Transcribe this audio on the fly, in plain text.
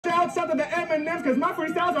shouts out to the M&M's because my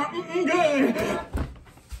freestyles are good.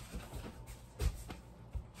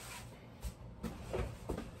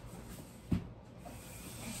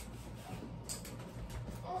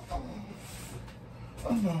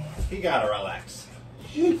 He gotta relax.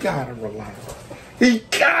 You gotta relax. He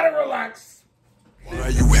gotta relax. Why are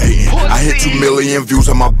you hating? I hit 2 million views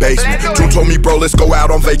on my basement. June told me, bro, let's go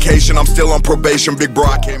out on vacation. I'm still on probation, big bro,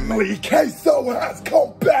 I can't make DarrenKso has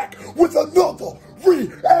come back with another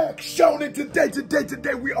reaction. And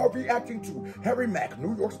today we are reacting to Harry Mack,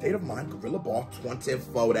 New York State of Mind, Guerrilla Bar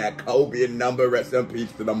 24, that Kobe number, rest in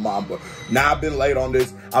peace to the Mamba. Now I've been late on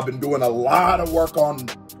this. I've been doing a lot of work on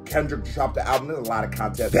Kendrick to drop the album. There's a lot of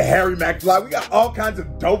content. The Harry Mack vlog. We got all kinds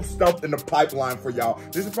of dope stuff in the pipeline for y'all.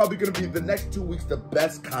 This is probably gonna be the next 2 weeks the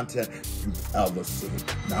best content you've ever seen.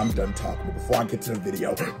 Now I'm done talking, but before I get to the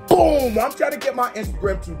video, boom! I'm trying to get my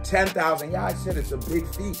Instagram to 10,000. Yeah, I said it's a big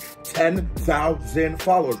feat. 10,000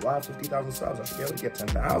 followers. Wow, 50,000 subs. I should be able to get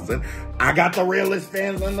 10,000. I got the realest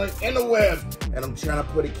fans on the web, and I'm trying to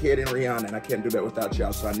put a kid in Rihanna, and I can't do that without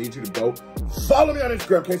y'all. So I need you to go follow me on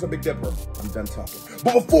Instagram, Queso Big Dipper. I'm done talking.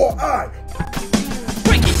 But before I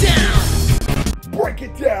break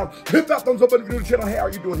it down, hit that thumbs up button if you're new to the channel. Hey, how are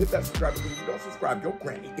you doing? Hit that subscribe button if you don't subscribe. Your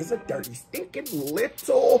granny is a dirty, stinking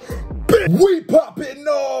little bitch. We popping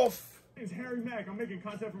off. It's Harry Mack. I'm making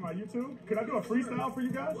content for my YouTube. Can I do a freestyle for you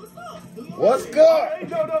guys? What's good? Hey,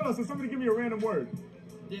 no. So somebody give me a random word.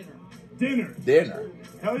 Dinner.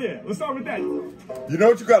 Hell yeah. Let's start with that. You know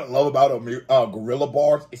what you gotta love about Guerrilla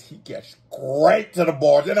bars is he gets straight to the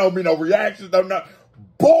bars. There don't be no reactions, no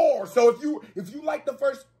bars. So if you like the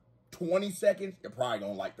first 20 seconds, you're probably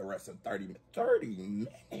gonna like the rest of 30 minutes. 30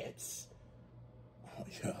 minutes. Oh,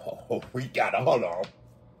 yo, we gotta hold on.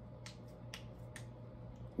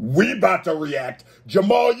 We about to react.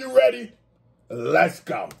 Jamal, you ready? Let's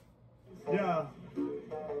go. Yeah.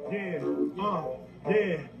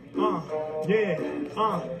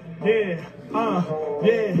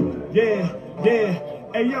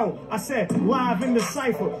 Hey yo, I said live in the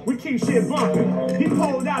cypher, we keep shit bumping. He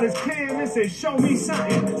pulled out his cam and said, show me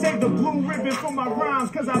something. Save the blue ribbon for my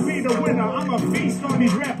rhymes, cause I be the winner. I'ma feast on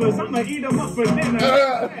these rappers, I'ma eat them up for dinner.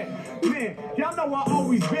 Man, y'all know I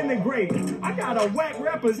always been the great. I got a whack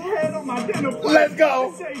rapper's head on my dinner plate. Let's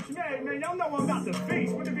go. Man, y'all know I'm about to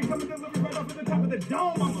feast. When it be coming delivered right off of the top of the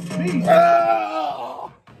dome, I'm a beast.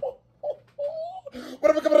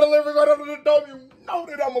 When I'm coming to deliver right under the dome, you know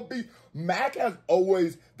that I'm a beast. Mack has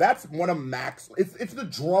always, that's one of Mack's, it's the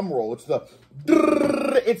drum roll. It's the,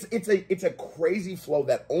 it's a crazy flow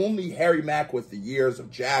that only Harry Mack with the years of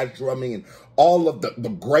jazz drumming and all of the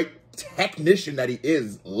great technician that he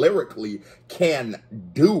is lyrically can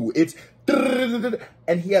do. It's,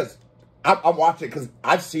 and he has, I'm watching it because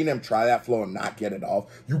I've seen him try that flow and not get it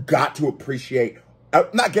off. You got to appreciate,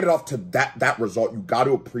 not get it off to that result. You got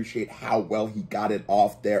to appreciate how well he got it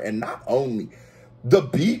off there. And not only the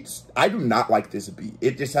beats, I do not like this beat.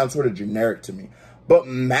 It just sounds sort of generic to me. But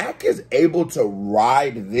Mack is able to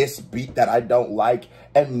ride this beat that I don't like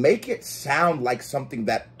and make it sound like something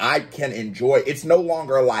that I can enjoy. It's no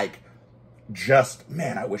longer like just,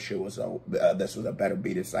 man, I wish it was this was a better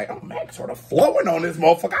beat. It's like, oh, Mack sort of flowing on this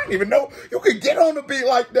motherfucker. I didn't even know you could get on the beat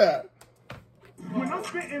like that. When I'm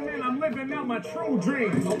spitting, man, I'm living out my true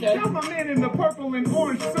dreams. Okay. Got my man in the purple and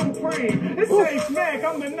orange supreme. It says Mack,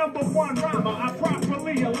 I'm the #1 rhymer. I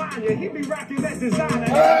properly align you. He be rocking that designer.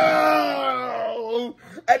 Oh,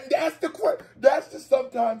 and that's the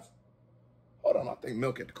sometimes. Hold on, I think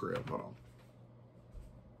Milk at the crib. Hold on.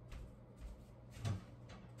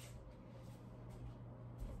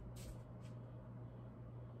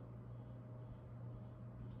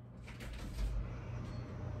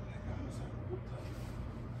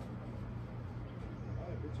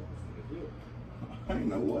 I didn't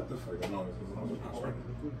know what the fuck I know.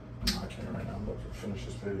 I can't right now. I'm about to finish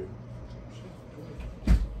this video.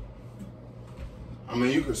 I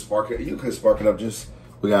mean, you could spark it. You could spark it up. Just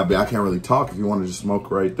we gotta be. I can't really talk. If you want to just smoke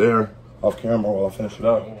right there off camera while I finish it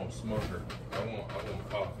up. I want smoker. I want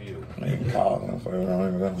coffee. You can call.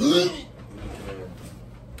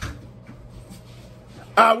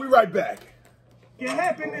 We right back. It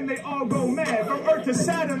happened and they all go mad. From Earth to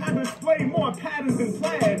Saturn, I display more patterns than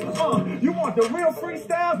plaid. You want the real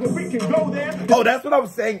freestyles? Well, we can go there. Oh, that's what I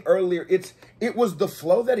was saying earlier. It was the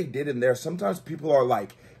flow that he did in there. Sometimes people are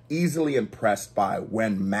like easily impressed by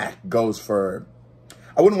when Mack goes for,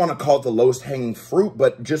 I wouldn't want to call it the lowest hanging fruit,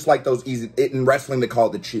 but just like those easy, in wrestling they call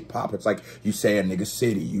it the cheap pop. It's like you say a nigga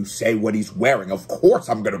city, you say what he's wearing. Of course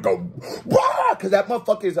I'm gonna go, because that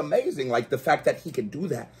motherfucker is amazing. Like the fact that he can do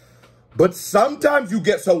that. But sometimes you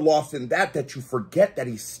get so lost in that you forget that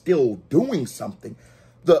he's still doing something.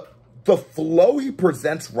 the flow he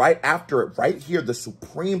presents right after it, right here, the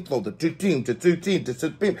supreme flow, the team, the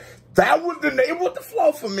supreme. That was the name of the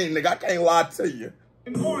flow for me, nigga. I can't lie to you.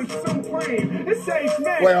 Orange supreme. It says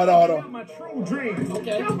Mack. Wait, hold on. My true dream.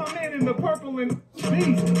 Okay. Got my man in the purple and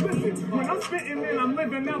beast. Listen, when I'm spitting in, I'm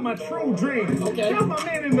living out my true dream. Okay. Got my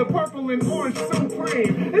man in the purple and orange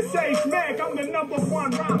supreme. It says Mack. I'm the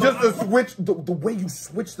 #1 rhymer. Just the switch, the way you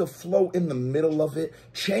switch the flow in the middle of it,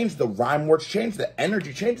 change the rhyme words, change the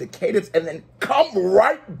energy, change the cadence, and then come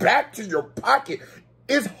right back to your pocket.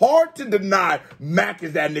 It's hard to deny Mack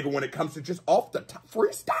is that nigga when it comes to just off the top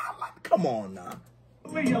freestyle. Like, come on now.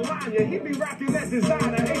 He be rocking that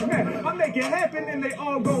designer, amen. I make it happen and they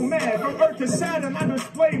all go mad. From Earth to Saturn, I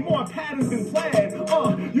display more patterns than plaid.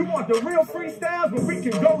 You want the real freestyles, but we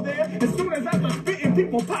can go there. As soon as I start spitting,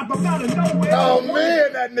 people pop up out of nowhere. Oh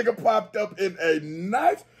man, that nigga popped up in a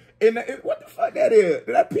nice, what the fuck that is?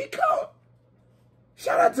 That peacoat?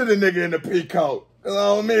 Shout out to the nigga in the peacoat. You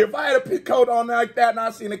know what I mean? If I had a peacoat on like that and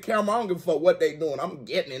I seen the camera, I don't give a fuck what they doing. I'm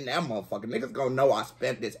getting in that motherfucker. Niggas gonna know I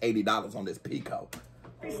spent this $80 on this peacoat.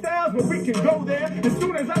 Freestyles, but we can go there. As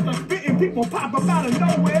soon as I start spitting, people pop up out of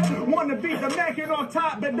nowhere. Wanna beat the Mack and on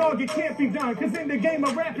top, but dog, it can't be done. Cause in the game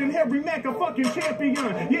of rapping, Harry Mack a fucking champion.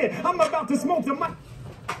 Yeah, I'm about to smoke the mic.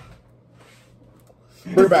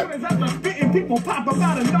 Bring it back. As soon as I start spitting, people pop up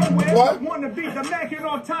out of nowhere. What? Wanna beat the Mack and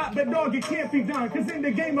on top, but dog, it can't be done. Cause in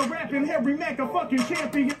the game of rapping, Harry Mack a fucking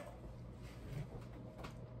champion.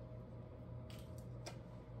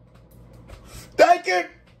 Thank it.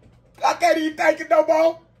 I can't even thank it no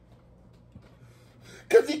more.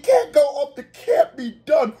 Cause he can't go off the can't be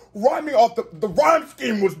done. Rhyming off the rhyme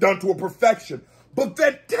scheme was done to a perfection. But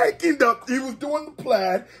then taking he was doing the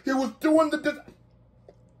plaid, he was doing the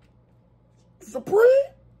supreme,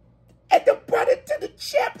 and the brother to the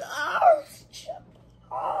chip.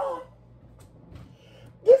 Oh.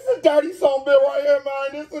 This is a dirty song bit right here,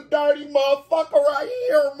 man. This is a dirty motherfucker right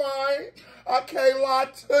here, man. I can't lie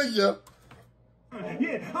to you.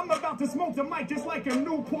 Yeah, I'm about to smoke the mic just like a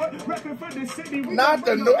Newport, repping for the city. Not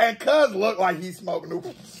the new, and cuz look like he smoked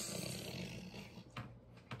Newport.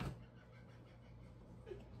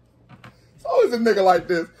 It's always a nigga like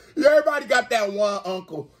this. Everybody got that one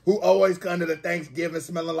uncle who always come to the Thanksgiving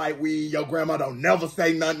smelling like weed. Your grandma don't never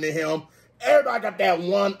say nothing to him. Everybody got that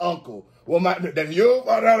one uncle. Well, that's you,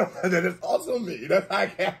 that is also me. That's how I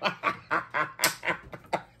can.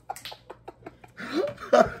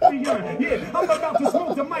 Yeah, I'm about to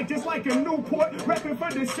smoke the mic just like a Newport, repping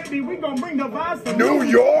for the city. We gon' bring the vibes to New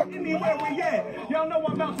York. Anywhere we at, y'all know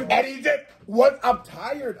I'm about to. And he just I'm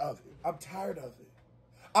tired of it. I'm tired of it.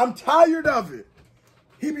 I'm tired of it.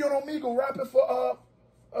 He be on Omegle rapping for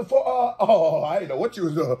I didn't know what you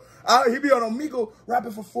was doing. He be on Omegle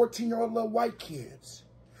rapping for 14-year-old little white kids.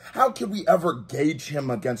 How could we ever gauge him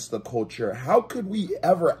against the culture? How could we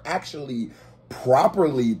ever actually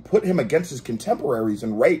properly put him against his contemporaries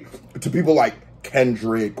and rate to people like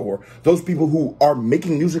Kendrick or those people who are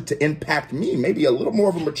making music to impact me? Maybe a little more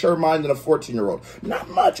of a mature mind than a 14-year-old. Not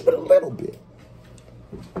much, but a little bit.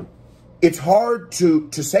 It's hard to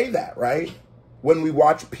say that, right? When we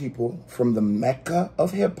watch people from the Mecca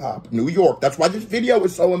of hip-hop, New York. That's why this video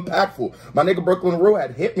is so impactful. My nigga Brooklyn Rue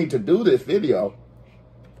had hit me to do this video.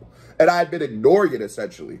 And I had been ignoring it,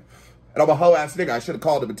 essentially. And I'm a hoe-ass nigga. I should have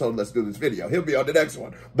called him and told him, let's do this video. He'll be on the next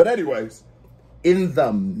one. But anyways, in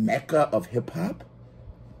the Mecca of hip-hop,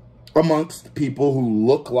 amongst people who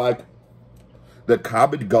look like the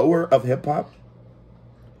Kabbalah goer of hip-hop,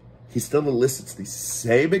 he still elicits the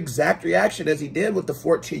same exact reaction as he did with the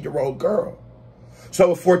 14-year-old girl.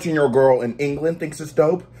 So a 14-year-old girl in England thinks it's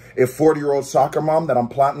dope. If 40-year-old soccer mom that I'm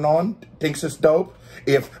plotting on thinks it's dope.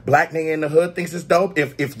 If black nigga in the hood thinks it's dope.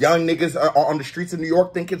 If young niggas are on the streets of New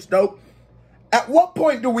York think it's dope. At what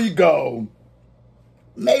point do we go,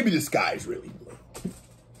 maybe the sky's really blue?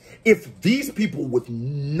 If these people with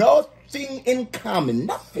nothing in common,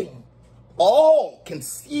 nothing, all can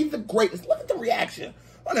see the greatness. Look at the reaction.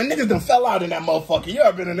 Well, the niggas done fell out in that motherfucker. You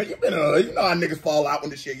ever been in there? You been in there. You know how niggas fall out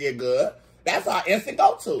when the shit get good. That's our instant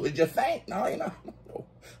go-to. It's just faint. No, you know.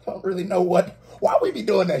 I don't really know why we be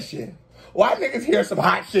doing that shit. Why niggas hear some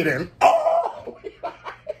hot shit and, oh!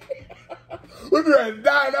 We're ready to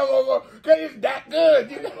die that motherfucker because it's that good,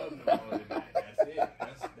 you know?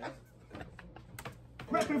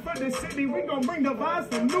 Repping for the city, we gon' bring the vibes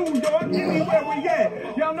to New York, anywhere we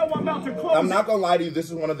at. Y'all know I'm about to close. I'm not gonna lie to you, this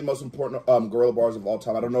is one of the most important Guerrilla bars of all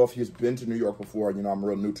time. I don't know if he's been to New York before. You know, I'm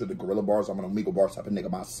real new to the Guerrilla bars. I'm an Omegle bars type of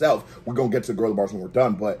nigga myself. We're gonna get to Guerrilla bars when we're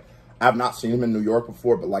done, but I've not seen him in New York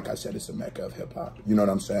before. But like I said, it's a Mecca of hip hop. You know what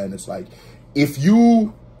I'm saying? It's like, if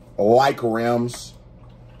you like rims,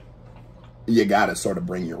 you gotta sort of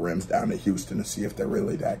bring your rims down to Houston to see if they're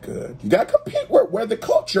really that good. You gotta compete where the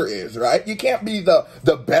culture is, right? You can't be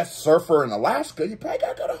the best surfer in Alaska. You probably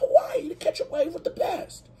gotta go to Hawaii to catch a wave with the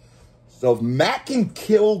best. So if Mack can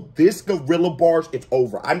kill this Guerrilla bars, it's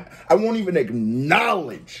over. I won't even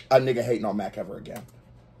acknowledge a nigga hating on Mack ever again.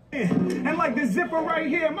 And like this zipper right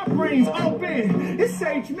here, my brain's open. It's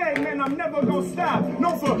H-Mack, man, I'm never gonna stop.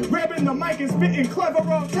 Known for grabbing the mic and spitting clever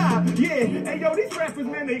on top. Yeah, hey yo, these rappers,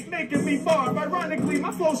 man, they making me barf. Ironically,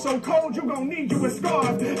 my flow's so cold, you gon' need you a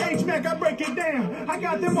scarf. H-Mack, I break it down. I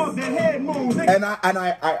got them off the head moves. And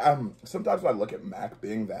I sometimes I look at Mack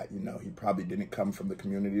being that, you know, he probably didn't come from the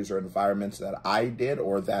communities or environments that I did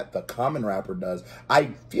or that the common rapper does. I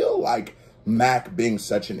feel like Mack, being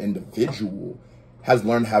such an individual, has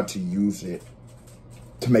learned how to use it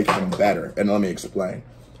to make him better. And let me explain.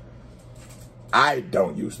 I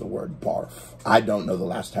don't use the word barf. I don't know the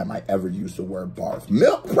last time I ever used the word barf.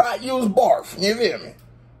 Milk probably used barf, you feel me?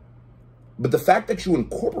 But the fact that you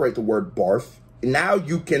incorporate the word barf, now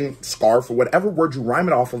you can scarf or whatever word you rhyme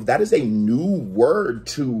it off of, that is a new word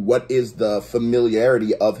to what is the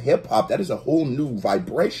familiarity of hip hop. That is a whole new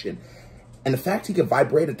vibration. And the fact he can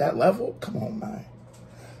vibrate at that level, come on, man.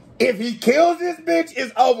 If he kills this bitch,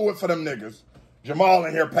 it's over with for them niggas. Jamal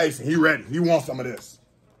in here pacing. He ready. He wants some of this.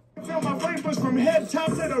 Tell my flavors from head top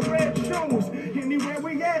to the red shoes. Anywhere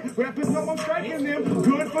we at, rappers know I'm striking them.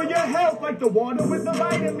 Good for your health, like the water with the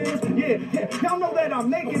vitamins. Yeah. Y'all know that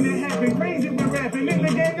I'm making it happen. Crazy with rapping in the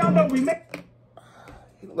game. Y'all know we make.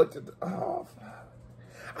 He looked at the, oh,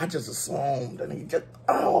 I just assumed, and he just,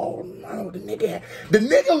 oh no, the nigga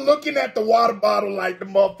looking at the water bottle like the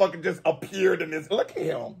motherfucker just appeared in this. Look at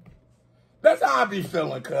him. That's how I be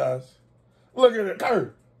feeling, cuz. Look at it.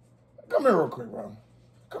 Kurt, come here real quick, bro.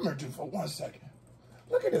 Come here, dude, for 1 second.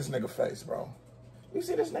 Look at this nigga face, bro. You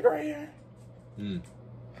see this nigga right here?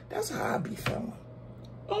 That's how I be feeling.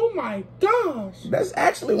 Oh my gosh. That's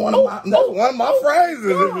actually one of my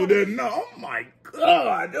phrases, if you didn't know. Oh my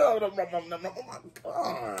God. Oh my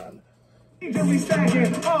God. Easily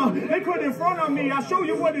stacking. They put in front of me. I'll show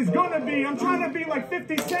you what it's gonna be. I'm trying to be like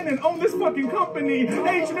 50 Cent and own this fucking company.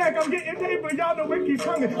 H-Mack, I'm getting paper. Y'all know it keeps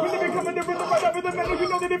coming. When they become a different right over the middle, you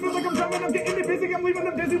know that it feels like I'm drumming. I'm getting it busy. I'm leaving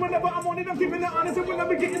them dizzy whenever I'm on it. I'm keeping it honest. And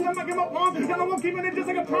whenever getting them, I give up on. Y'all know I'm keeping it just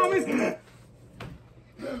like a promise.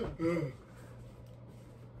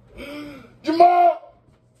 Jamal!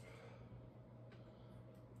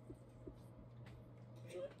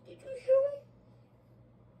 Did you hear him?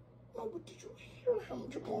 Oh, but did you hear him,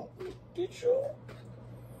 Jamal? Did you?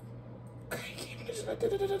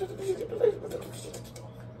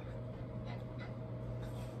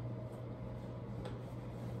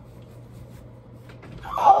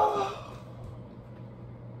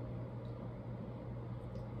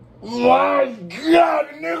 My God,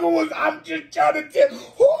 nigga was, I'm just trying to tell,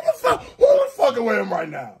 who the fucking with him right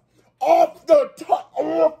now? Off the top,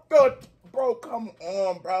 bro, come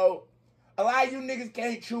on, bro. A lot of you niggas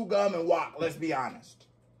can't chew gum and walk, let's be honest.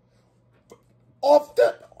 Off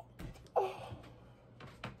the,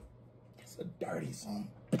 that's a dirty son.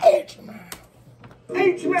 H-Mack.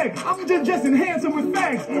 H-Mack, I'm just enhancing with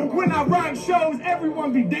facts. When I rock shows,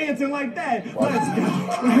 everyone be dancing like that. Let's go.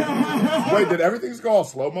 Wait, did everything go all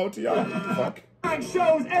slow-mo to y'all? Fuck. Rock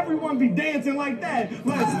shows, everyone be dancing like that.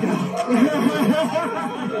 Let's go.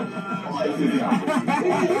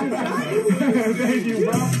 Thank you,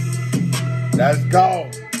 bro. Let's go.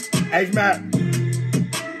 H-Mack.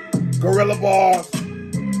 Guerrilla Bars.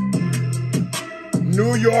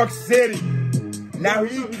 New York City. Now,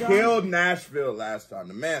 he killed Nashville last time.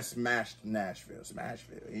 The man smashed Nashville.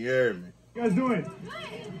 You hear me? How you guys doing?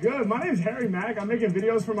 Good. My name's Harry Mack. I'm making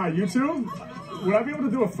videos for my YouTube. Would I be able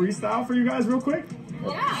to do a freestyle for you guys real quick?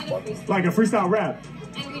 Yeah, like a freestyle rap.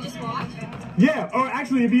 And we just watch? Yeah, or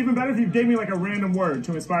actually, it'd be even better if you gave me like a random word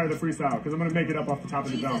to inspire the freestyle, because I'm going to make it up off the top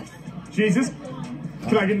of the dome. Jesus.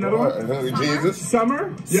 Can I get another one? Jesus.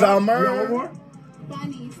 Summer. Yep. Summer. One more.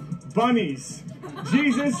 Bunnies. Bunnies.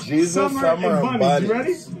 Jesus, Summer, and bunnies. bunnies. You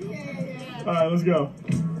ready? Yeah. All right, let's go.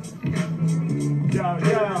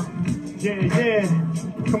 Yeah.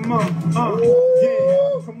 Come on.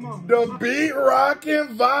 Yeah. Come on. The beat rocking,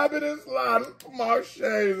 vibing, and sliding. Come on,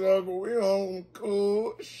 shades, Uncle. We on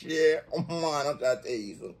cool shit. I'm trying to tell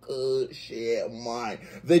you some cool shit, man.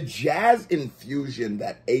 The jazz infusion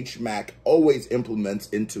that H-Mack always implements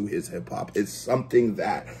into his hip hop is something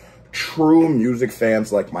that true music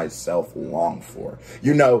fans like myself long for.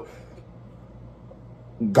 You know,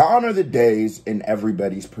 gone are the days in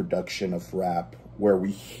everybody's production of rap where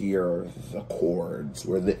we hear the chords,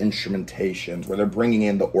 where the instrumentations, where they're bringing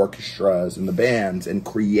in the orchestras and the bands and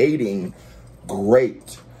creating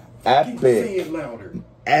great epic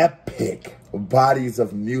bodies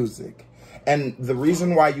of music. And the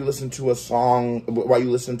reason why you listen to a song, why you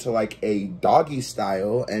listen to like a Doggy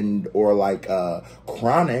Style or like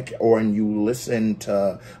Chronic, and you listen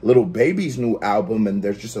to Lil Baby's new album, and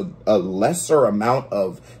there's just a lesser amount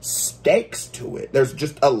of stakes to it. There's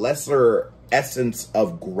just a lesser essence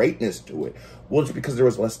of greatness to it. Well, it's because there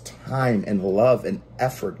was less time and love and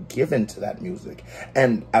effort given to that music.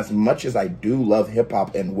 And as much as I do love hip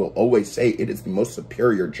hop and will always say it is the most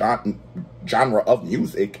superior genre of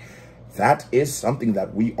music, that is something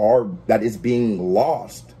that that is being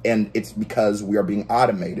lost. And it's because we are being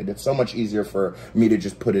automated. It's so much easier for me to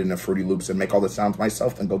just put it in a Fruity Loops and make all the sounds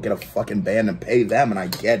myself than go get a fucking band and pay them, and I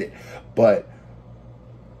get it. But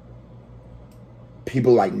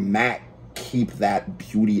people like Mack keep that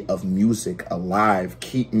beauty of music alive,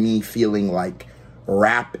 keep me feeling like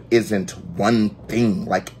rap isn't one thing.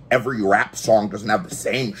 Like every rap song doesn't have the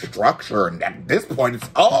same structure, and at this point it's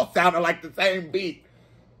all sounding like the same beat.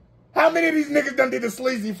 How many of these niggas done did the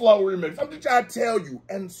Sleazy Flow remix? I'm just trying to tell you.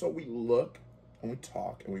 And so we look and we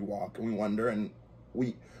talk and we walk and we wonder and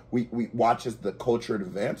we watch as the culture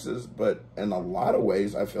advances, but in a lot of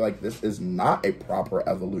ways, I feel like this is not a proper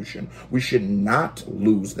evolution. We should not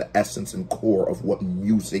lose the essence and core of what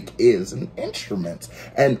music is and instruments.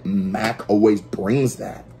 And Mack always brings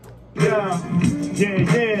that. Yeah,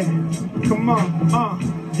 come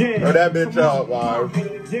on, yeah. Turn that bitch up, live.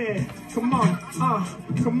 Yeah, come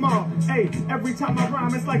on, hey, every time I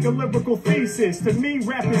rhyme, it's like a lyrical thesis. To me,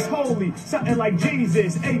 rap is holy, something like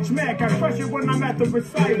Jesus. H-Mack, I crush it when I'm at the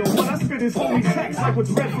recital. What I spit is holy text, like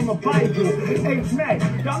what's read from a Bible.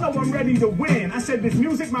 H-Mack, y'all know I'm ready to win. I said this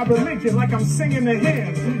music, my religion, like I'm singing a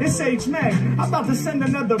hymn. It's H-Mack, I'm about to send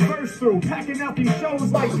another verse through, packing out these shows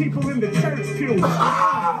like people in the church pew.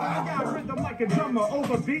 I got rhythm like a drummer,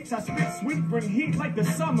 over beats, I spit sweet, bring heat like the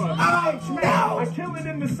summer. H-Mack, I kill it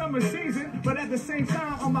in the summer season, but at the same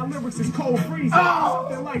time, all my lyrics is cold freezing.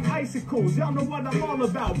 Something like icicles, y'all know what I'm all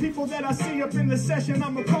about. People that I see up in the session,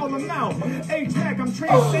 I'ma call them out. H-Mack, I'm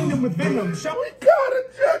transcending with venom. Shall we gotta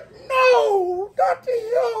just know, not the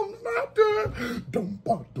hymns, not the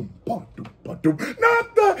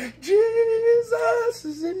not the Jesus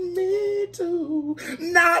is in me too,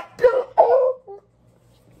 not the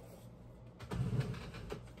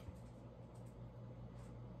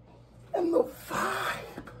and the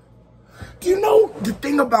vibe. Do you know the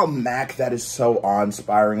thing about Mack that is so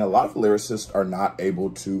awe-inspiring? A lot of lyricists are not able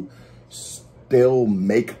to still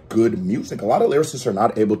make good music. A lot of lyricists are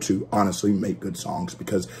not able to honestly make good songs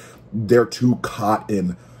because they're too caught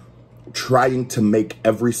in trying to make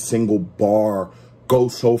every single bar go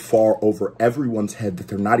so far over everyone's head that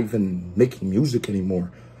they're not even making music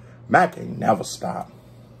anymore. Mack ain't never stop.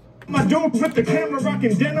 My dude with the camera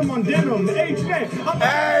rocking denim on denim. H-Mack.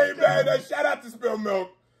 Hey, man, shout out to Spill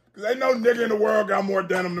Milk. Because ain't no nigga in the world got more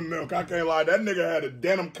denim than milk. I can't lie. That nigga had a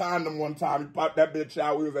denim condom one time. He popped that bitch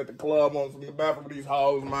out. We was at the club on some bathroom with these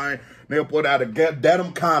hoes, man. Nigga put out a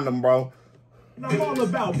denim condom, bro. I'm all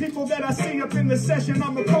about people that I see up in the session,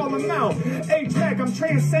 I'ma call them out. H-Mack, I'm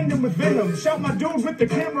transcending with venom. Shout my dude with the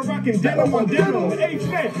camera rocking denim on denim.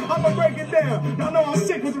 H-Mack, I'ma break it down. Y'all know I'm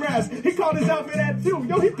sick with raps. He called his outfit that too.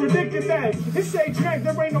 Yo, he predicted that. It's H-Mack,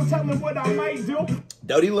 there ain't no telling what I might do.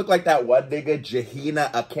 Don't he look like that one nigga,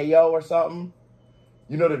 Jahina Akeo or something?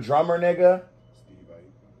 You know the drummer nigga?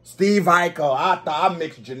 Steve Aiko. I thought I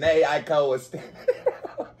mixed Janae Aiko with Steve.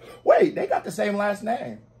 Wait, they got the same last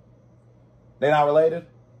name. They not related?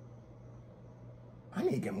 I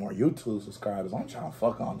need to get more YouTube subscribers. I'm trying to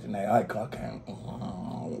fuck on Janae Aiko. I can't.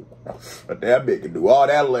 But that bitch can do all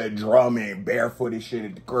that little drumming, barefooted shit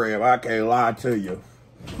at the crib. I can't lie to you.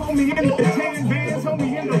 Homie in the tan bands,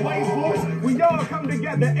 homie in the white boots. We all come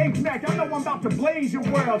together, H-Mack. I know I'm about to blaze your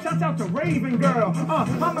world. Shouts out to Raven Girl.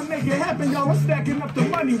 I'ma make it happen, y'all. I'm stacking up the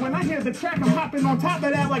money. When I hear the track, I'm hopping on top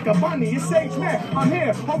of that like a bunny. It's H-Mack. I'm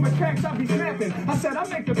here. Home of tracks, I be snapping. I said I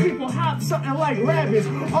make the people hop something like rabbits.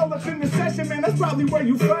 All up in the session, man. That's probably where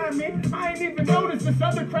you find me. I ain't even noticed this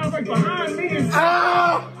other crowd right behind me.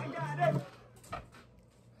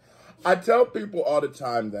 I tell people all the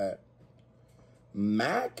time that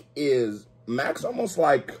Mack's almost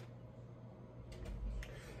like,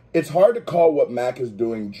 it's hard to call what Mack is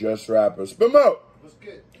doing just rappers. But Mo, what's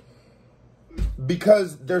good?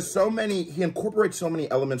 Because there's so many, he incorporates so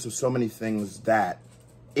many elements of so many things that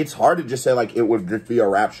it's hard to just say like it would just be a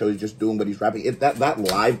rap show. He's just doing what he's rapping. That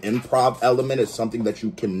live improv element is something that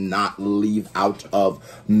you cannot leave out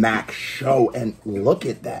of Mack's show. And look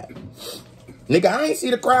at that. Nigga, I ain't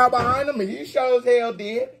see the crowd behind him, and he sure as hell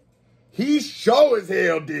did. He sure as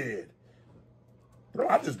hell did. What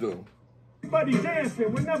do I just do? Everybody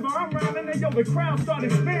dancing. Whenever I'm rhyming, they yo, the crowd start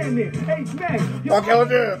expanding. H-Mack, Okay, let's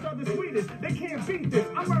do it. are the sweetest. They can't beat this.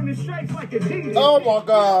 I'm earning stripes like Adidas. Oh my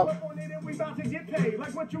God. Work on it and we about to get paid.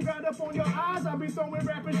 Like what you got up on your eyes, I'll be throwing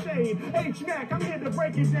rapping shade. H-Mack, I'm here to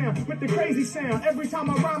break it down with the crazy sound. Every time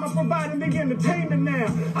I rhyme, I'm providing the entertainment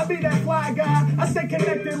now. I be that fly guy. I stay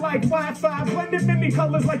connected like Wi-Fi. Blended many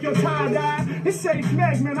colors like your tie-dye. It's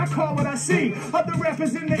H-Mack, man. I call what I see. Other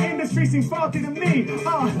rappers in the industry seem faulty to me.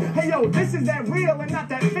 Hey yo, this is that real and not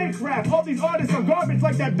that fake rap. All these artists are garbage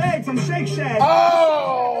like that bag from Shake Shack.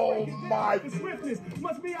 Oh my. The swiftness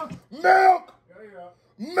must be out. Milk!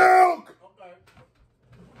 Milk! Okay.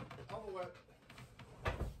 Over with.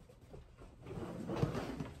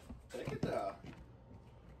 Take it down.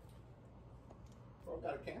 Bro,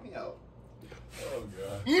 got a cameo. Oh,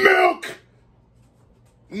 God. Milk!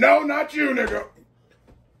 No, not you, nigga.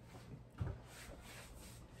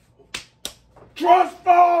 Trust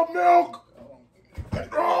fall milk!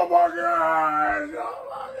 Oh my God! Oh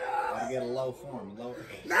my God! I get a low form. Low.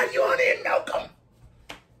 Now you don't even know come.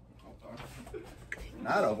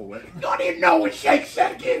 Not over with. You don't even know what Shake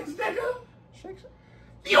Shack is, nigga. Shake Shack.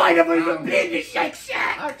 You ain't never even been to Shake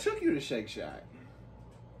Shack. I took you to Shake Shack.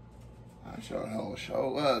 I sure hell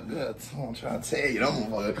show up. That's what I'm trying to tell you.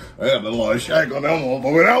 Them motherfuckers, I got the little shake on them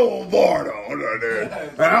motherfuckers. That little bar though.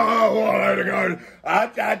 I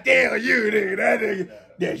tell you, nigga, that nigga,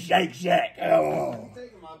 that Shake Shack. Oh.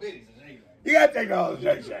 Taking my biddies to Shake Shack. You gotta take all the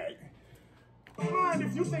Shake Shack. Mind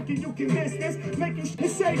if you thinking you can miss this, make you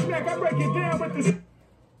say Smack. I break it down with this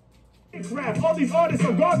rap. All these artists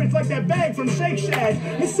are garbage like that bag from Shake Shack.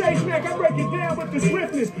 It's Say Smack. I break it down with the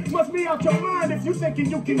swiftness. Must be out your mind if you thinking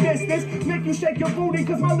you can miss this, make you shake your booty.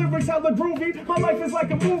 Cause my lyrics hella groovy. My life is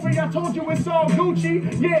like a movie. I told you it's all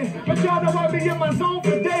Gucci. Yeah, but y'all know I be in my zone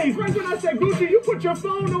for days. Right when I say Gucci, you put your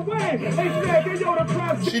phone away. Hey Smack, they yo the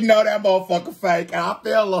crowd. She know that motherfucker fake. I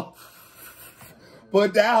feel her.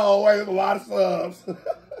 Put that whole way with a lot of subs.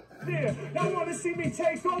 Yeah, y'all wanna see me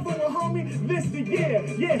take over, well, homie, this the year.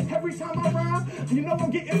 Yeah, every time I rhyme, you know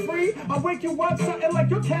I'm getting free. I wake you up, something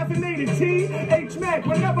like your caffeinated tea. H-Mack,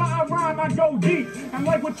 whenever I rhyme, I go deep. I'm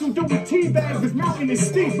like what you do with tea bags, this mountain is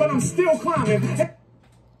steep, but I'm still climbing.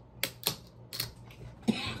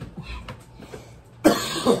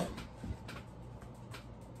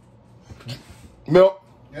 Milk,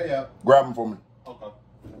 Yeah. grab him for me. Okay.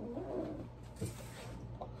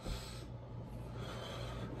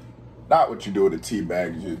 Not what you do with the tea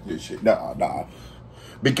bags, your shit. Nah.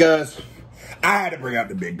 Because I had to bring out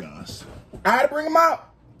the big guns. I had to bring them out.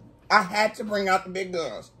 I had to bring out the big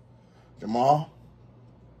guns. Jamal,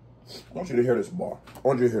 I want you to hear this bar. I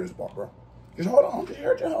want you to hear this bar, bro. Just hold on. Just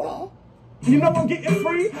hold on. You know I'm getting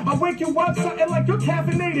free. I wake you up, something like your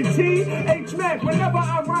caffeinated tea. H-Mack, whenever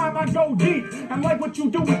I rhyme, I go deep. I'm like what you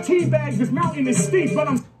do with tea bags, this mountain is steep, but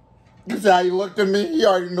I'm... You see how you looked at me? You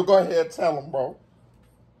already know. Go ahead, tell him, bro.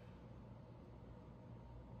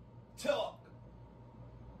 Talk.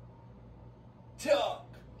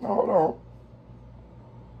 No, hold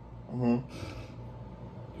on.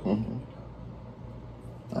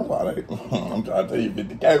 I'm trying to tell you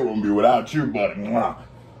 50K won't be without you, buddy.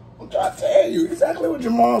 I'm trying to tell you exactly what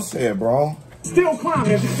Jamal said, bro. Still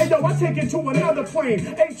climbing, and yo, I take it to another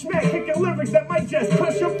plane. H-Mack kicking lyrics that might just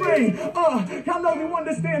crush your brain. Y'all know you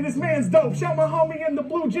understand this man's dope. Shout my homie in the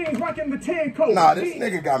blue jeans, rocking the tan coat. Nah, this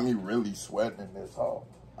nigga got me really sweating in this hole.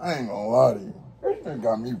 I ain't gonna lie to you. This nigga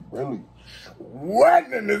got me really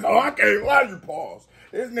sweating in this hole. I can't lie to you, pause.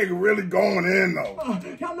 This nigga really going in, though.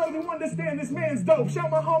 Y'all know you understand this man's dope.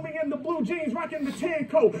 Shout my homie in the blue jeans, rocking the tan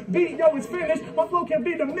coat. Beat, yo, is finished. My flow can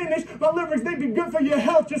be diminished. My lyrics, they be good for your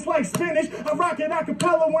health, just like spinach. I rock it a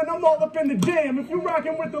cappella when I'm all up in the jam. If you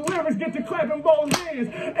rocking with the lyrics, get to clapping both hands.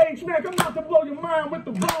 H-Mack, I'm about to blow your mind with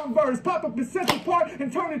the bomb verse. Pop up the Central Park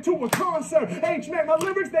and turn it to a concert. H-Mack, my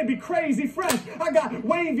lyrics, they be crazy fresh. I got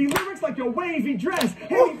wavy lyrics like your wavy dress.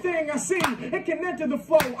 Anything I see, it can enter the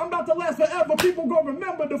flow. I'm about to last forever. People gonna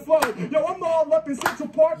remember the flow. Yo, I'm all up in Central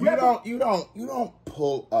Park. You don't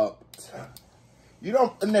pull up. You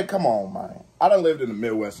don't, Nick, come on, man. I done lived in the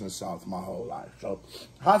Midwest and the South my whole life. So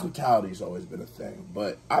hospitality's always been a thing.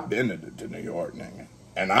 But I've been to New York, nigga.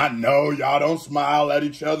 And I know y'all don't smile at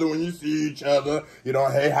each other when you see each other. You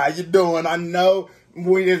don't, hey, how you doing? I know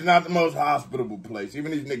it's not the most hospitable place.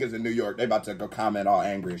 Even these niggas in New York, they about to go comment all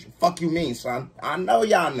angry as shit. Fuck you mean, son? I know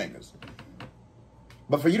y'all niggas.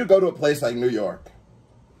 But for you to go to a place like New York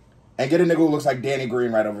and get a nigga who looks like Danny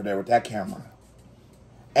Green right over there with that camera,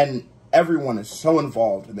 and everyone is so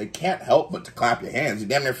involved and they can't help but to clap your hands. You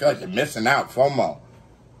damn near feel like you're missing out. FOMO.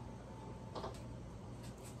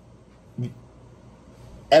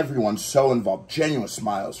 Everyone's so involved. Genuine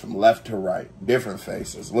smiles from left to right. Different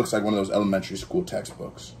faces. Looks like one of those elementary school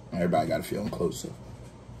textbooks. Everybody got to feel inclusive.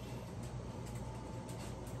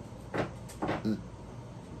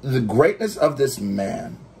 The greatness of this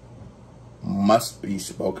man must be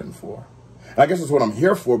spoken for. And I guess that's what I'm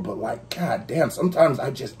here for, but like, god damn, sometimes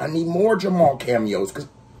I need more Jamal cameos because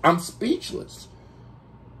I'm speechless.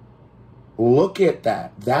 Look at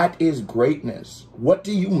that. That is greatness. What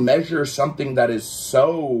do you measure something that is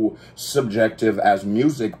so subjective as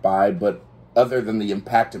music by, but other than the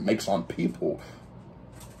impact it makes on people?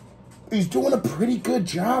 He's doing a pretty good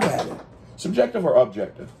job at it. Subjective or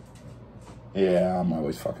objective? Yeah, I'm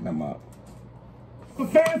always fucking them up. For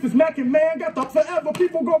fans, this Mack and man got the forever.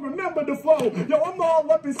 People gon' remember the flow. Yo, I'm all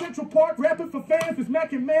up in Central Park rapping for fans. This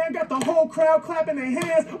Mack and man got the whole crowd clapping their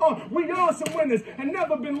hands. We are some winners and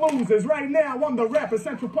never been losers. Right now, I'm the rapper,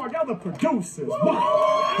 Central Park. Y'all the producers. Hey,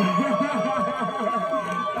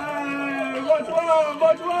 much love,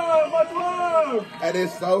 much love, much love. And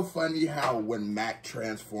it's so funny how when Mack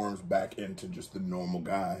transforms back into just the normal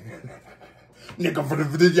guy. Nigga,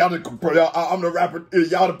 I'm the rapper,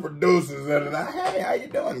 y'all the producers, and hey, how you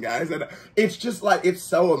doing, guys? And it's just like, it's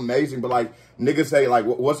so amazing, but like, niggas say, like,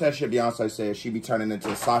 what's that shit Beyonce said? She be turning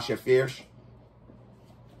into Sasha Fierce?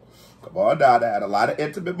 Come on, Dad, I had a lot of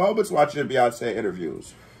intimate moments watching Beyonce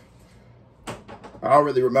interviews. I don't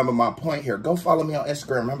really remember my point here. Go follow me on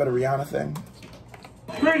Instagram. Remember the Rihanna thing?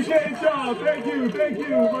 Appreciate y'all. Thank you, thank you.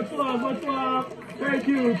 Much love, much love. Thank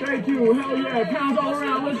you, thank you. Hell yeah, pounds all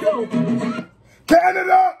around. Let's go.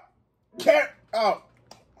 Canada! Oh.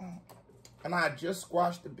 And I just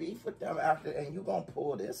squashed the beef with them after, and you gonna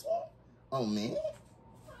pull this one on me?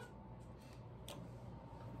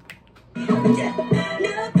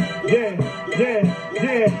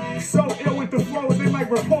 Yeah. So ill with the flows, they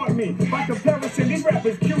might report me. By comparison, these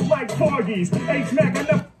rappers cute like corgis. H-Mack, I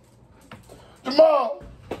never... Jamal!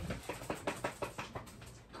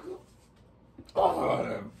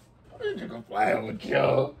 Oh, you can play with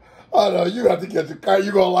you. Oh no, you have to get the car.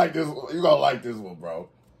 You gonna like this. You gonna like this one, bro.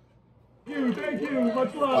 Thank you.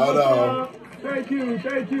 Much love. Oh no. Thank you.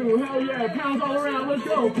 Hell yeah, pounds all around. Let's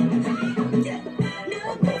go.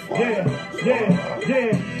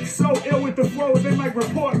 Yeah. So ill with the flows, they might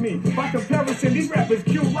report me. By comparison, these rappers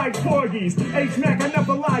cute like corgis. H-Mack, I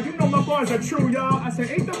never lie. You know my bars are true, y'all. I said,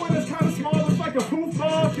 ain't the one that's kind of small? It's like a poof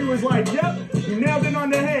ball. She was like, yep, you nailed it on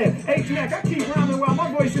the head. H-Mack, I keep rhyming while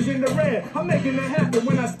my voice is in the red. I'm making it happen.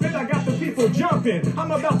 When I spit, I got the people jumping.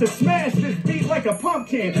 I'm about to smash this beat like a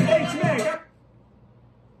pumpkin. H-Mack,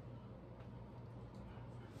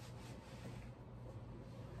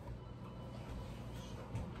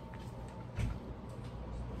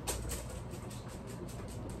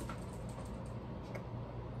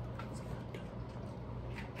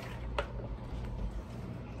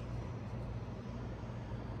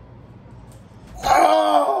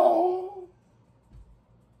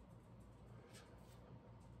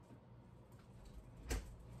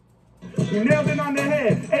 you nailed it on the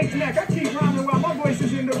head. H-Mack, I keep rhyming while my voice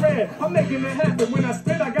is in the red. I'm making it happen. When I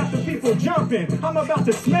spit, I got the people jumping. I'm about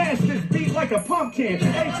to smash this beat like a pumpkin.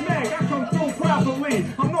 H-Mack, I come through properly.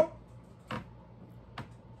 I'm no...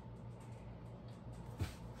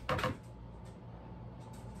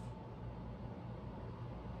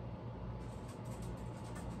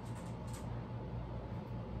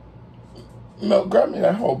 No, grab me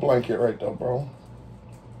that whole blanket right there, bro.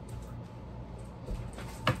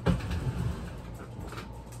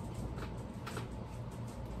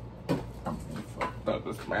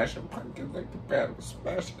 The smashing pumpkins like the band was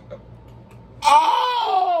smashing up.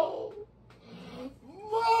 Oh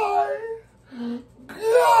my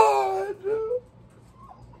God!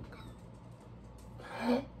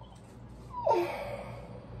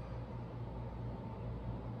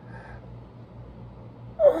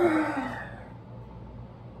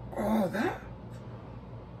 Oh, that.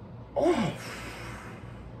 Oh.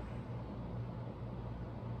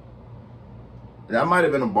 That might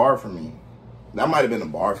have been a bar for me. That might have been the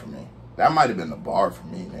bar for me. That might have been the bar for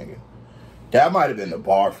me, nigga. That might have been the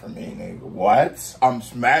bar for me, nigga. What? I'm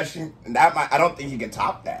smashing. I don't think he can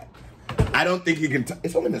top that. I don't think he can.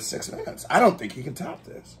 It's only been 6 minutes. I don't think he can top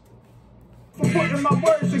this. For putting my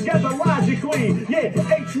words together logically.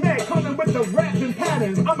 Yeah, H-Mack coming with the rapping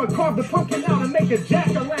patterns. I'ma carve the pumpkin out and make a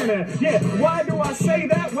jack-o'-lantern. Yeah, why do I say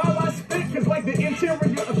that while I spit? Cause like the interior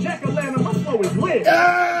of jack-o'-lantern, my flow is lit.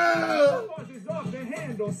 Yeah!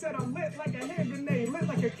 Said I'm lit like a hand grenade, lit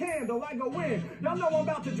like a can. handle, I go in. Y'all know I'm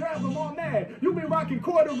about to drive them all mad. You be rocking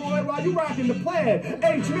corduroy while you rocking the plaid.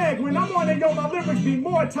 H-Mac, when I'm on it, yo, my lyrics be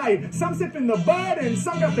more tight. Some sipping the bud and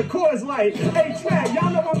some got the Coors Light. H-Mac,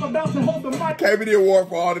 y'all know I'm about to hold the mic. Gave me the award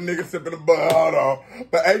for all the niggas sipping the bud. Hold on.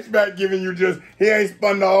 But H-Mac giving you just, he ain't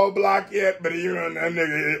spun the whole block yet, but he and that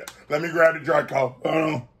nigga, let me grab the DarrenKso. Hold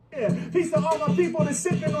on. Yeah, peace to all my people that's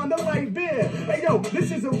sipping on the light beer. Hey yo,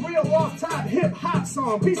 this is a real off-top hip-hop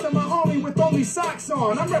song. Peace to my homie with only socks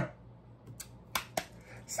on. I'm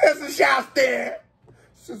Says the shout there.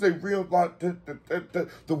 This is a real,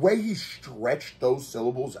 the way he stretched those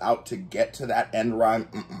syllables out to get to that end rhyme,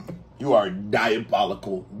 you are a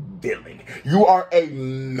diabolical villain. You are a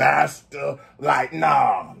master, like,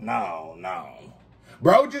 no.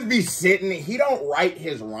 Bro just be sitting, he don't write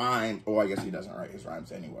his rhymes, I guess he doesn't write his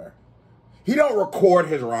rhymes anywhere. He don't record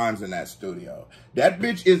his rhymes in that studio. That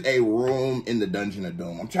bitch is a room in the Dungeon of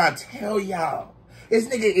Doom. I'm trying to tell y'all. This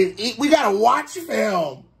nigga is, we gotta watch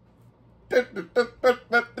film. I'm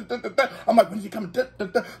like, when is he coming?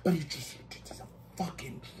 But he's just a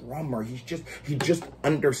fucking drummer. He just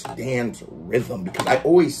understands rhythm, because I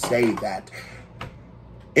always say that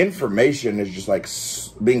information is just like,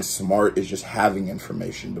 being smart is just having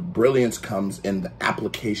information. The brilliance comes in the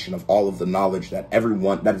application of all of the knowledge that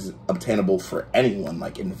that is obtainable for anyone,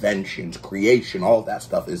 like inventions, creation, all of that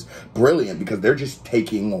stuff is brilliant, because they're just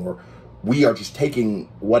taking, or we are just taking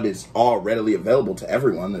what is all readily available to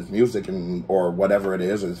everyone, as music or whatever it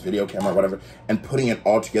is, or this video camera or whatever, and putting it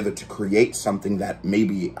all together to create something that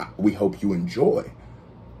maybe we hope you enjoy.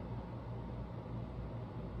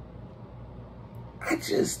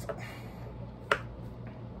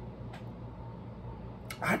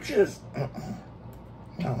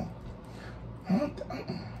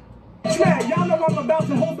 Y'all know I'm about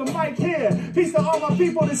to hold the mic here. Peace to all my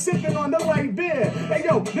people that's sipping on the light beer. Hey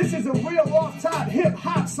yo, this is a real off-top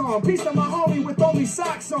hip-hop song. Peace to my homie with only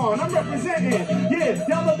socks on. I'm representing. Yeah,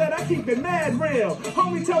 y'all know that I keep it mad real.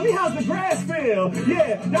 Homie, tell me how's the grass feel?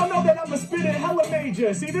 Yeah, y'all know that I'ma spit it hella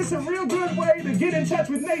major. See, this is a real good way to get in touch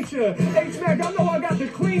with nature. H-Mac, y'all know I got the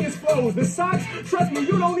cleanest flows. The socks, trust me,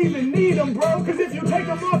 you don't even need them, bro. Cause if you take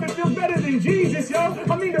them off, it feels better than Jesus, yo.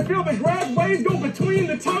 I mean, to feel the grass waves go between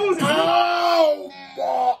the toes. Oh,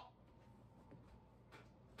 my.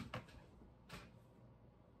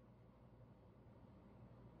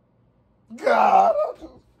 God.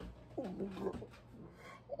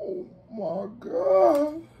 Oh, my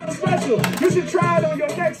God. Special. You should try it on your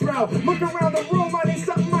next route. Look around the room, I need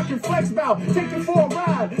something I can flex about. Take you for a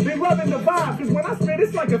ride. They loving the vibe, cause when I spit,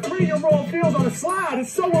 it's like a 3-year-old feels on a slide.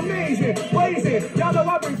 It's so amazing, blazing. Y'all know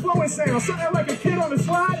I bring flowing sound. Something like a kid on the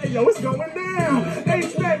slide, and yo, it's going down.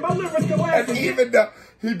 H-Mac, my lyrics can last. And even though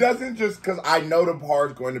he doesn't just, because I know the bar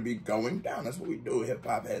is going to be going down. That's what we do,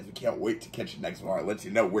 hip-hop heads. We can't wait to catch the next bar. Let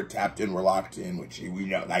you know we're tapped in, we're locked in with you. We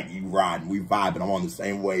know, like, you ride, we vibe, and I'm on the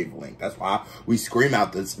same wavelength. That's why we scream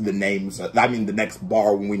out the names, the next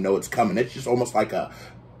bar when we know it's coming. It's just almost like a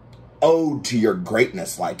ode to your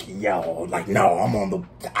greatness. Like, yo, like, no,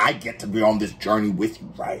 I get to be on this journey with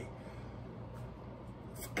you, right?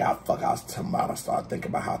 God, fuck, I was talking about, I started thinking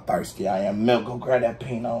about how thirsty I am. Milk, go grab that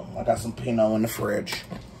Pinot. I got some Pinot in the fridge.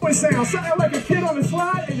 Something like a kid on the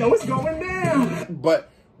slide, and yo, it's going down. But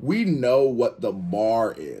we know what the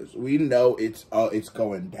bar is. We know it's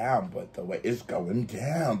going down, but the way it's going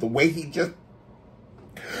down, the way he's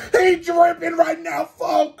dripping right now,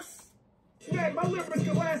 folks. Yeah, my lyrics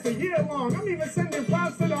can last a year long. I'm even sending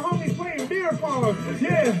props to the homies playing beer pong.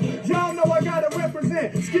 Yeah, y'all know I gotta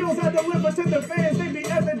represent. Skills I deliver to the fans, they be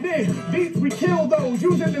evident. Beats, we kill those,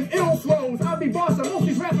 using them ill flows. I be bossing, most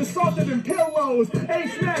these rappers softer than pillows.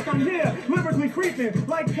 H-Mac, I'm here, lyrically creeping.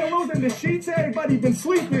 Like pillows in the sheets, everybody been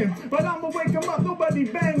sleeping. But I'ma wake them up, nobody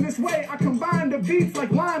bang this way. I combine the beats like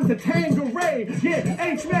lime to Tangeray. Yeah,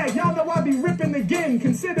 H-Mac, y'all know I be ripping again.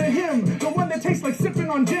 Consider him the one that tastes like sipping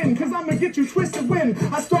on gin. Cause I'ma get you twisted when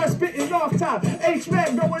I start spitting off top.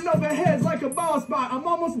 H-Mac going over heads like a ball spot. I'm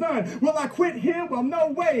almost done. Will I quit here? Well, no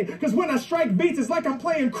way. Cause when I strike beats, it's like I'm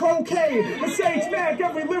playing croquet. It's H-Mac,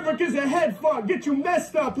 every lyric is a head fuck. Get you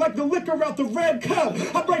messed up like the liquor out the red cup.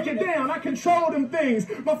 I break it down, I control them things.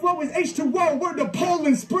 My flow is H2O, word to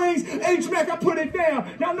Poland Springs. H-Mac, I put it down.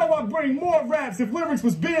 Y'all know I bring more raps. If lyrics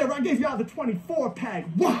was beer, I gave y'all the 24-pack.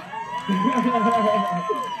 What?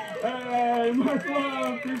 Hey, much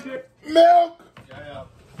love, appreciate it. Milk! Yeah.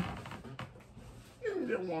 You can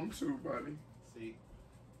get one too, buddy. See,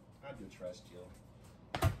 I do trust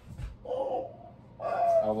you. Oh,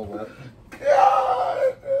 Oh, what?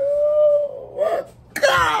 God! Oh,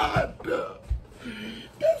 God!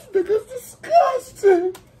 This nigga's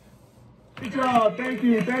disgusting! Y'all, thank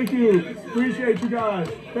Thank you. Appreciate you guys.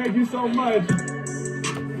 Thank you so much.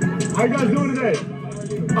 How you guys doing today?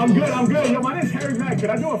 I'm good. Yo, my name's Harry Mack. Could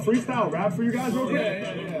I do a freestyle rap for you guys real quick?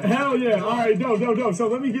 Yeah. Hell yeah. All right, dope. So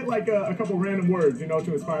let me get like a couple random words, you know,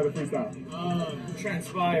 to inspire the freestyle.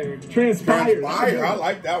 Transpire. I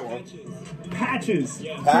like that one. Patches.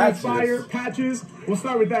 Yeah. Transpire, patches. We'll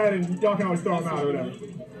start with that, and y'all can always throw them out or whatever.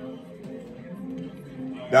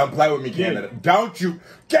 Don't play with me, Canada. Yeah. Don't you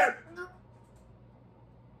get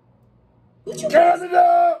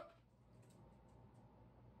Canada.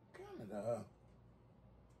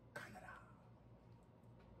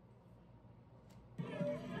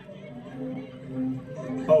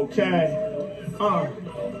 Okay.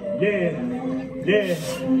 Yeah.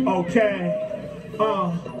 Okay.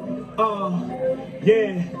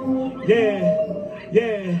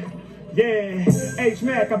 Yeah.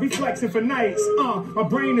 H-Mack, I be flexing for nights. My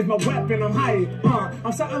brain is my weapon, I'm hype.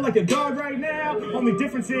 I'm something like a dog right now. Only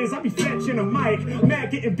difference is I be fetching a mic.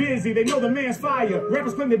 Mack getting busy, they know the man's fire.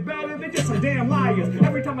 Rappers claim they better, they just some damn liars.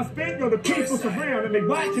 Every time I spit, yo, the people surround and they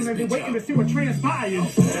watching and they waiting to see what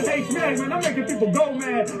transpires. H-Mack, man, I'm making people go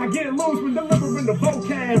mad. I get loose when delivering the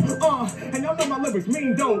vocab. And y'all know my lyrics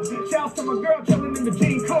mean dope. Shouts to my girl chilling in the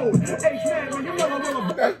jean code. H-Mack, man, you know I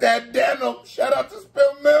will. That's that denim. Shout out to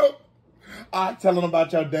Spill Milk. I tell them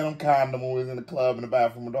about your denim condom when we was in the club in the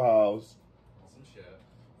bathroom of the house. Some shit.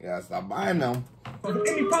 Yeah, stop buying them.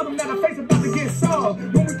 Any problem that I face about to get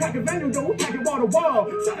solved. When we pack a venue, though, we pack it wall to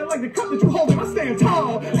wall. Something like the cup that you holding, I stand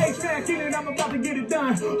tall. H-Mack in it, I'm about to get it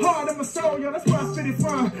done. Hard in my soul, yo, that's where I spit it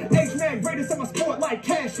from. H-Mack greatest in my sport like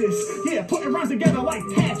Cassius. Yeah, putting rhymes together like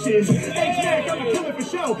patches. H-Mack, I'm a killer for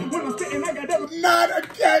show. When I'm spitting, I got every... Not a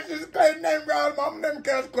Cassius, claim name, round, mama, name,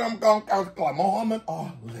 Cassius, claim, Muhammad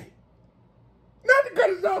Ali. Not the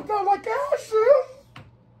greatest sound like Cassius.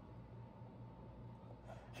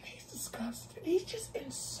 And he's disgusting. He's just in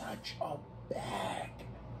such a bag.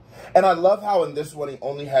 And I love how in this one he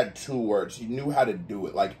only had 2 words. He knew how to do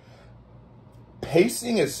it. Like,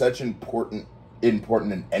 pacing is such important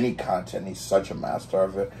in any content. He's such a master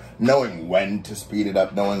of it. Knowing when to speed it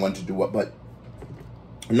up, knowing when to do what, but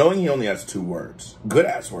knowing he only has 2 words. Good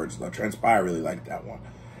ass words though. Transpire, I really liked that one.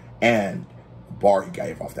 And bar he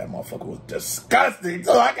gave off that motherfucker was disgusting.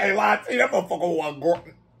 So I can't lie to you. That motherfucker was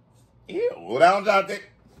Gordon. Ew, that was out there.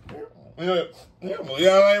 You know what I mean?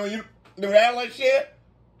 When you do that like shit.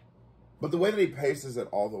 But the way that he paces it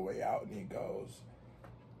all the way out and he goes,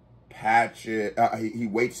 patch it. He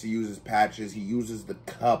waits to use his patches. He uses the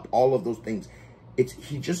cup. All of those things.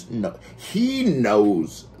 He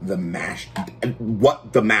knows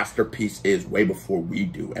what the masterpiece is way before we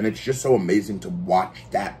do. And it's just so amazing to watch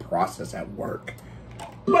that process at work.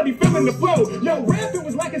 Buddy feeling the flow. Yo, rapping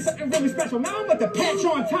was like something really special. Now I'm like the patch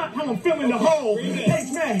on top, how I'm feeling the whole.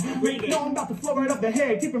 H-Mack, yo, I'm about to flow right up the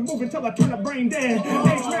head. Keep it moving till I turn the brain dead.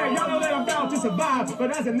 H-Mack, y'all know that I'm bound to survive.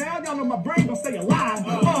 But as of now, y'all know my brain gon' stay alive.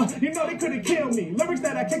 You know they couldn't kill me. Lyrics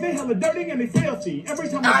that I kick, they hella dirty and they filthy. Every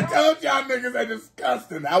time I told y'all niggas they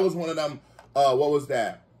disgusting. That was one of them, what was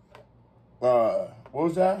that? And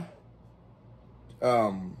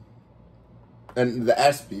the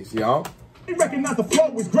ESPYs, y'all. They recognize the flow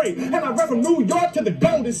was great, and I rap from New York to the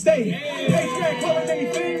Golden State. H-Mack calling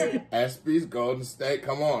anything. ESPYs, Golden State,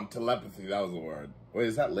 come on, telepathy, that was the word. Wait,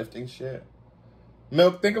 is that lifting shit?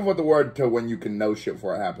 Milk, think of what the word to when you can know shit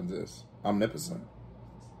before it happens is. Omnipotent.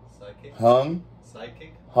 Psychic. Hung.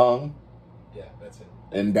 Psychic. Hung. Yeah, that's it.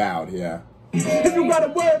 Endowed, yeah. If you got a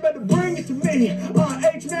word, better bring it to me.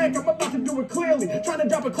 H-Mack, I'm about to do it clearly. Trying to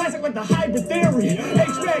drop a classic like the hybrid theory.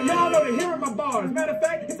 H-Mack, y'all know they're hearing my bars. Matter of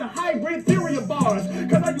fact, it's a hybrid theory of bars.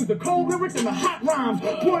 Cause I use the cold lyrics and the hot rhymes.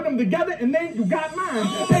 Put them together and then you got mine.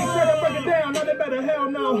 H-Mack, I break it down, no, they better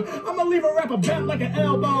hell no. I'ma leave a rapper bent like an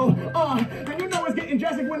elbow. And you know it's getting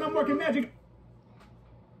drastic when I'm working magic.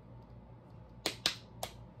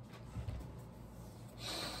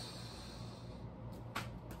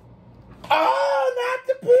 Oh, not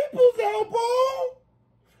the people's elbow.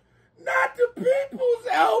 Not the people's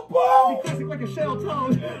elbow. Be classic like a shell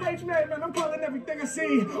tone. H-Mack, man, I'm calling everything I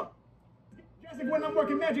see. When I'm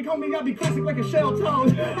working magic, homie, I'll be classic like a shell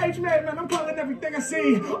tone. H-Mack, man, I'm calling everything I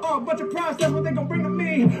see. Bunch of props, that's what they gon' bring to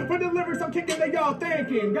me. For the lyrics I'm kicking, they y'all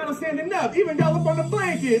thinking. Got them standing up, even y'all up on the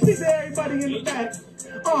blanket. See everybody in the back.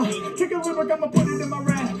 Kick a lyric, I'ma put it in my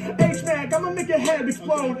rap. H-Mack, I'ma make your head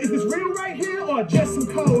explode. Is this real right here or just some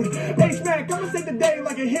code? H-Mack, I'ma save the day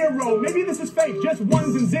like a hero. Maybe this is fake, just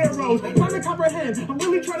ones and zeros. Trying to comprehend, I'm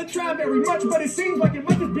really trying to try very much, but it seems like it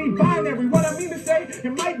might just be binary. What I mean to say,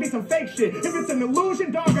 it might be some fake shit. If it's an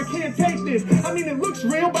illusion, dog, I can't take this. I mean, it looks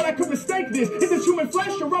real, but I could mistake this. Is this human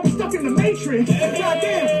flesh or are we stuck in the Matrix?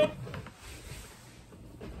 Goddamn.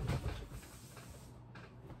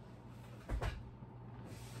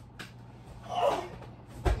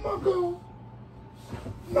 my God.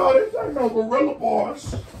 No, this ain't no Guerrilla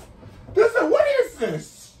bars. What is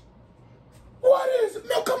this? What is it?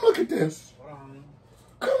 No, come look at this.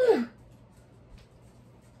 Come here.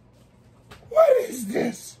 What is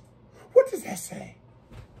this? What does that say?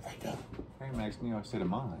 Right there. Harry Mack's New York State of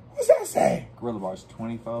Mind. What's that say? Guerrilla bars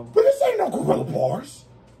 24. But this ain't no Guerrilla bars.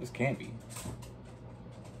 This can't be.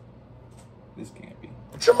 This can't be.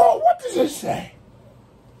 Jamal, what does it say?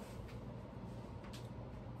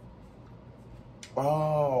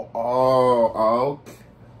 Oh, okay.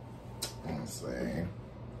 Let's see.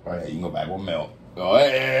 Oh, yeah, you can go back with milk. Go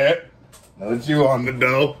ahead. Know what you on the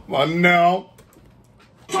dough. One now.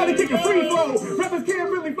 Try to kick a free throw. Rappers can't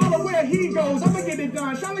really follow where he goes. I'ma get it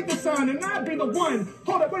done. Shine like the sun, and I'll be the one.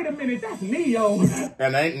 Hold up, wait a minute. That's Neo.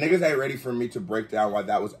 And niggas ain't ready for me to break down why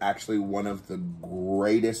that was actually one of the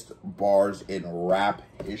greatest bars in rap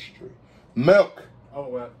history. Milk. Oh,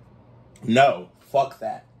 what? No, fuck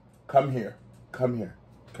that. Come here. Come here.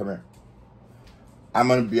 Come here. I'm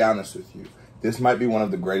going to be honest with you. This might be one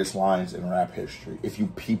of the greatest lines in rap history. If you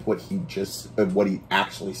peep what he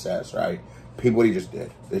actually says, right? Peep what he just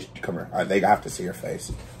did. Come here. All right, they have to see your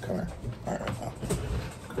face. Come here. All right, now.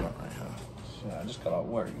 Come on, right now. Shit, I just got off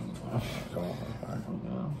work. Come on. All right.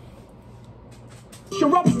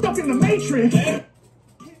 You're up stuck in the Matrix.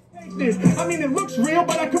 This. I mean, it looks real,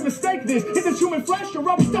 but I could mistake this. It's a human flesh, you're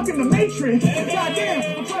up stuck in the Matrix.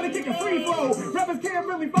 Goddamn, I'm trying to kick a free throw. Rappers can't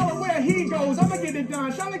really follow where he goes. I'ma get it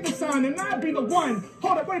done, shine like the sun, and I'll be the one.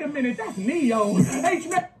 Hold up, wait a minute, that's Neo.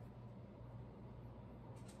 H-Mack.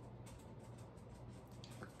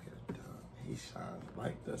 He shines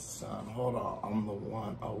like the sun. Hold on, I'm the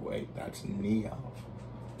one. Oh, wait, that's Neo.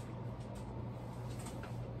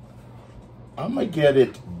 I'ma get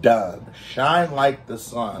it done. Shine like the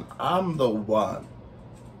sun. I'm the one.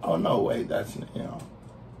 Oh, no, wait, that's Neo.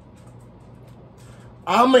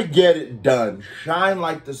 I'ma get it done. Shine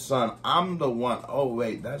like the sun. I'm the one. Oh,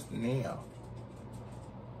 wait, that's Neo.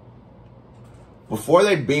 Before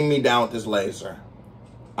they beam me down with this laser,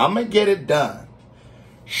 I'ma get it done.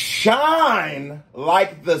 Shine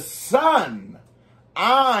like the sun.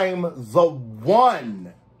 I'm the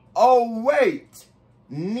one. Oh, wait.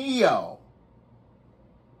 Neo.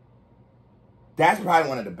 That's probably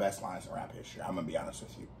one of the best lines in rap history. I'm going to be honest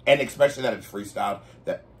with you. And especially that it's freestyle.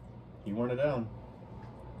 That You want it down.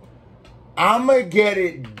 I'm going to get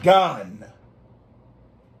it done.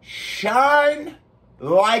 Shine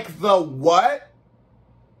like the what?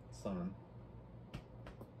 Sun.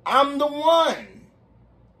 I'm the one.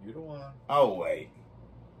 You the one. Oh, wait.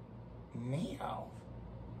 Neo.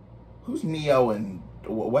 Who's Neo and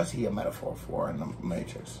what's he a metaphor for in the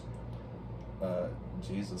Matrix?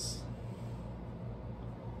 Jesus.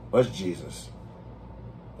 What's Jesus?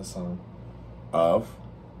 The Son. Of?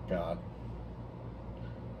 God.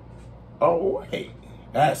 Oh, wait.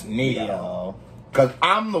 That's Neo. Because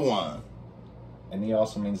I'm the one. And he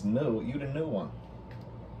also means new. You the new one.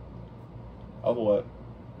 Of what?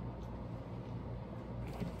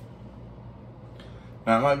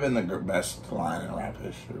 That might have been the best line in rap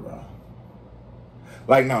history, bro.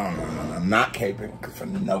 Like, no, not caping for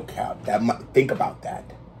no cap. Think about that.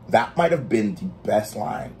 That might have been the best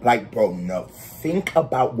line. Like, bro, no. Think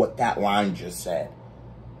about what that line just said.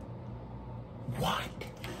 What?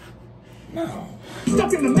 No.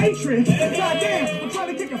 Stuck in the Matrix. Goddamn, I'm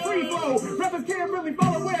trying to kick a free throw. Rappers can't really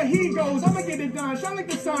follow where he goes. I'ma get it done, shine like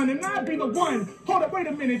the sun, and I'll be the one. Hold up, wait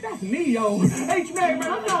a minute, that's Neo. H-Mack, man,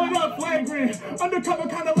 I'm throwing up flagrant. Undercover,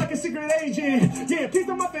 kind of like a secret agent. Yeah, peace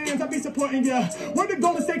on my fans, I'll be supporting ya. Where the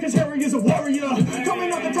Golden State, cause Harry is a warrior.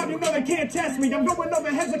 Coming off the top, you know they can't test me. I'm going over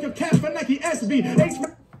heads like a cat for Nike SB.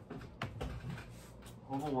 H-Mack.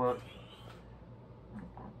 Overwork.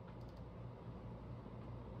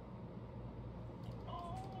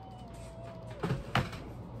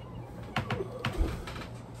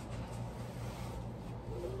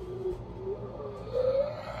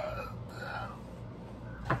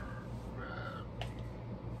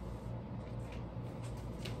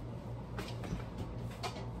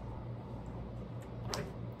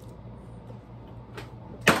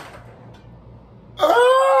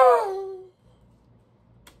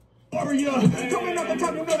 Coming off the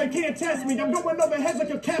top, you know they can't test me. I'm going over heads like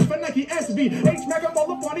a cat for Nike SB. H-Mack, I'm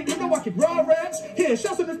all up on it, you know I can raw raps. Here,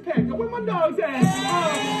 shouts to this pack, where my dogs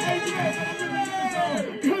at?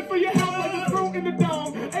 H-Mack, good for your health like a fruit in the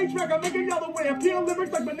dome. H-Mack, I'm making y'all aware. Peel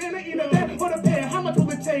lyrics like banana, eat a that for the pair. How much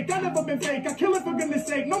will it take? I never been fake. I kill it for goodness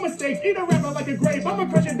sake. No mistakes. Eat a rapper like a grape. I'ma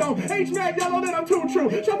crush it down. H-Mack, y'all know that I'm too true.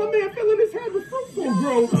 Show my man filling his head with fruitful,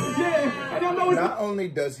 bro. Yeah, I don't know. Not only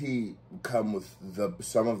does he come with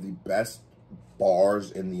some of the best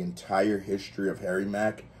bars in the entire history of Harry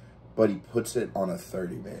Mack, but he puts it on a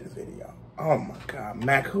 30-minute video. Oh my God,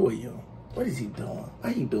 Mack, who are you? What is he doing? Why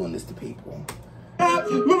are you doing this to people?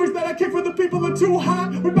 Lyrics that I kick for the people are too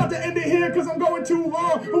hot. We're about to end it here because I'm going too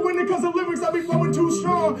long. But when it comes to lyrics, I be flowing too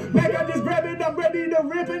strong. Mack, I just grab it, I'm ready to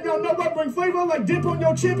rip. And y'all know I bring flavor like dip on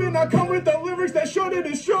your chip. And I come with the lyrics that short it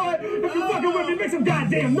is short. If you fucking with me, make some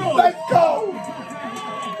goddamn noise. Let's go!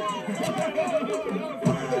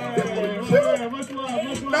 Much love, much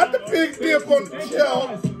love. Not the big dip on the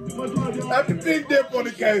show. Not the big dip on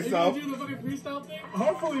the queso.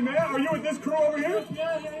 Hopefully, man. Are you with this crew over here?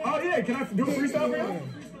 Oh, yeah. Can I do a freestyle for you?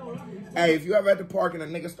 Hey, if you ever at the park and a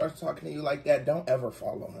nigga starts talking to you like that, don't ever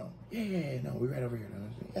follow him. Yeah, no, we right over here.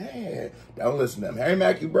 Yeah, don't listen to him. Harry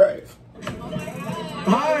Mack, you brave.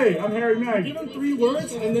 Hi, I'm Harry Mack. Give him 3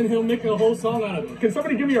 words and then he'll make a whole song out of it. Can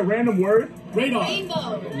somebody give me a random word? Radar.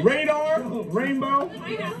 Rainbow. Radar, rainbow.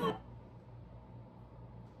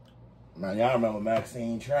 Man, y'all remember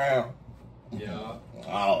Maxine Trail? Yeah.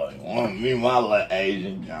 Oh, want me my little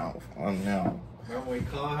Asian jump. Oh, no. Remember we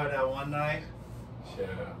called her that one night? Sure.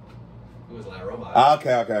 It was like a robot.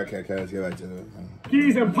 Okay. Let's get back to it.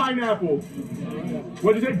 Keys and pineapple.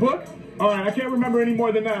 What'd you say, book? All right, I can't remember any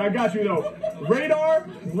more than that. I got you, though. Radar,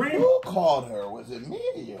 rainbow. Who called her? Was it me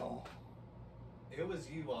or you? It was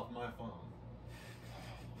you off my phone.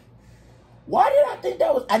 Why did I think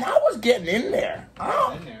that was... And I was getting in there.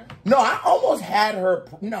 In there. No, I almost had her...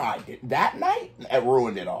 No, I didn't. That night, it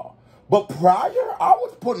ruined it all. But prior, I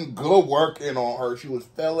was putting good work in on her. She was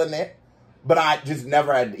feeling it. But I just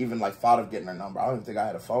never had even, like, thought of getting her number. I don't even think I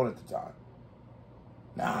had a phone at the time.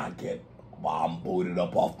 Nah, Well, I'm booted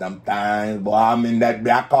up off them things. Boy, I'm in that...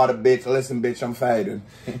 I called a bitch. Listen, bitch, I'm faded.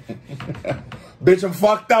 Bitch, I'm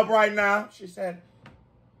fucked up right now. She said...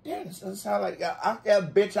 Yeah, this doesn't sound like...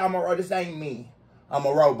 bitch, this ain't me. I'm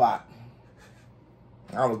a robot.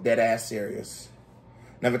 I was dead ass serious.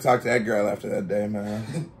 Never talked to that girl after that day,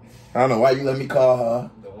 man. I don't know why you let me call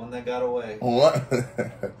her. The one that got away. What?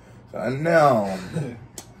 I know.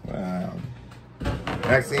 Wow.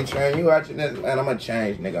 Maxine Train, you watching this? Man, I'm gonna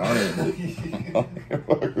change, nigga.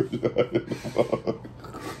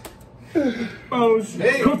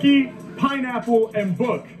 Cookie, pineapple, and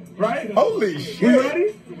book. Right? Holy shit. You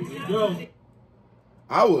ready? Yo.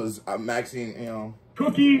 I was Maxine, you know.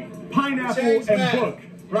 Cookie, pineapple, Change and that. book.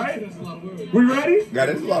 Right? We ready? Got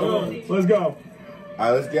it. A lot of words. Let's go. All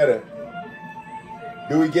right, let's get it.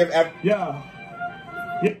 Do we give... Yeah.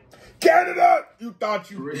 Canada! You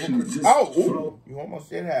thought you... Oh, ooh, you almost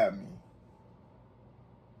did have me.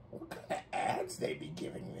 What kind of ads they be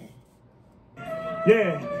giving me?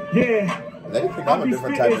 Yeah. They think I'm a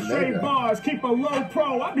different type of straight nigga. bars, keep a low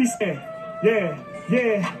pro. I be spitting. Yeah.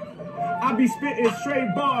 I be spitting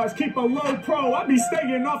straight bars, keep a low pro. I be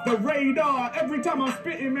staying off the radar. Every time I'm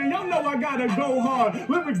spitting, man, y'all know I gotta go hard.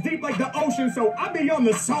 Lyrics deep like the ocean, so I be on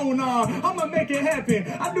the sonar. I'ma make it happen.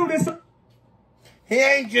 I do this. He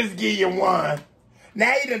ain't just give you one.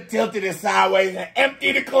 Now he done tilted it sideways and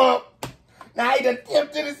emptied the club. Now he done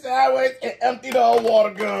tilted it sideways and emptied the whole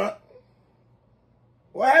water gun.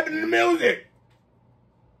 What happened to the music?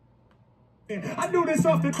 I do this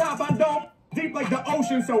off the top, I don't deep like the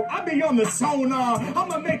ocean, so I be on the sonar.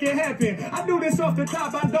 I'ma make it happen. I do this off the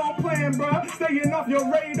top, I don't plan, bruh. Staying off your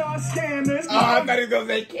radar, scammers. Oh, I thought he was gonna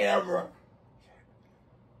say camera.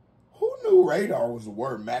 Who knew radar was the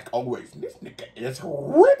word Mack always? This nigga is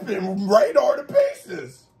ripping radar to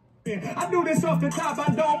pieces. I do this off the top,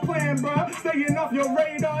 I don't plan, bruh. Staying off your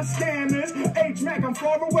radar, scammers. H-Mack, I'm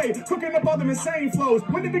far away, cooking up all them insane flows.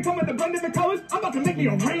 When it become the blend of the colors, I'm about to make me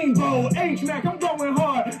a rainbow. H-Mack, I'm going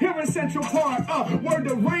hard, here in Central Park. Word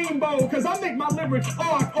to rainbow, cause I make my lyrics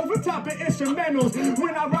arc. Over top of instrumentals,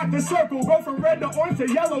 when I rock the circle. Go from red to orange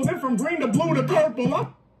to yellow, then from green to blue to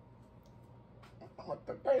purple. What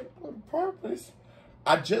the purpose?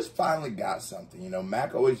 I just finally got something. You know,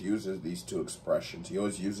 Mack always uses these two expressions. He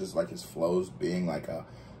always uses like his flows being like a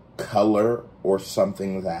color or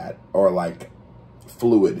something that, or like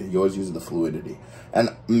fluid. He always uses the fluidity. And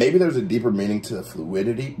maybe there's a deeper meaning to the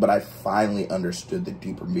fluidity, but I finally understood the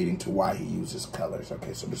deeper meaning to why he uses colors.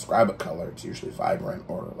 Okay, so describe a color. It's usually vibrant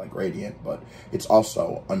or like radiant, but it's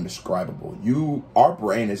also undescribable. Our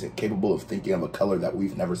brain isn't capable of thinking of a color that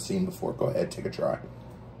we've never seen before. Go ahead, take a try.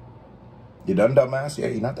 You done, dumbass? Yeah,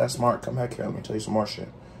 you're not that smart. Come back here. Let me tell you some more shit.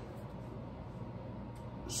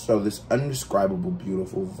 So this undescribable,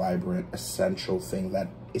 beautiful, vibrant, essential thing that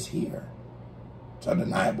is here. It's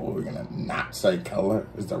undeniable. We're going to not say color.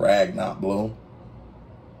 Is the rag not blue?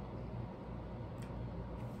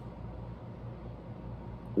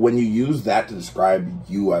 When you use that to describe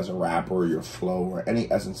you as a rapper or your flow or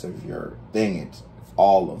any essence of your thing,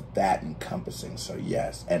 all of that encompassing. So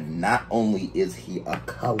yes, and not only is he a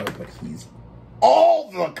color, but he's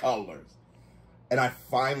all the colors. And I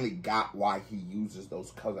finally got why he uses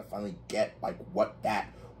those colors. I finally get like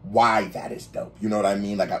why that is dope. You know what I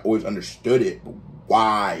mean? Like I always understood it, but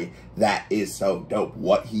why that is so dope.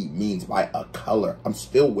 What he means by a color. I'm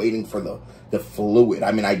still waiting for the fluid.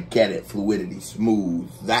 I mean, I get it, fluidity, smooth,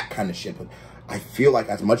 that kind of shit. But I feel like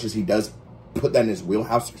as much as he does put that in his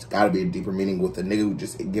wheelhouse, there's got to be a deeper meaning with the nigga who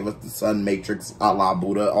just give us the sun matrix, a la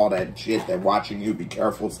Buddha, all that shit, that watching you, be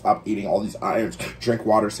careful, stop eating all these irons, drink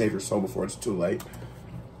water, save your soul before it's too late.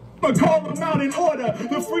 But call them out in order,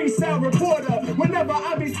 the freestyle reporter. Whenever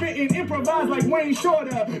I be spitting, improvise like Wayne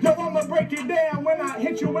Shorter. Yo, I'ma break it down when I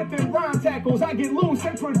hit you with them rhyme tackles. I get loose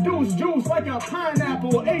and produce juice like a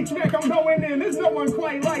pineapple. H-Mack, I'm going in, there's no one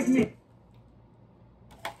quite like me.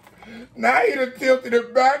 Now he done tilted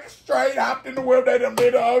it back straight, hopped in the whip, they done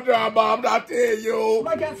did the whole job, Bob, I tell you.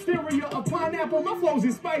 Like exterior of pineapple, my flows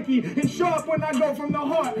is spiky and sharp when I go from the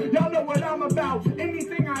heart. Y'all know what I'm about.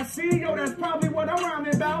 Anything I see, yo, that's probably what I'm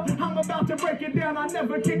rhyming about. I'm about to break it down, I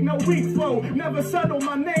never kick no weak flow. Never settle,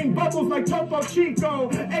 my name bubbles like Topo Chico.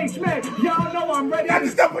 H-Mack, y'all know I'm ready. Not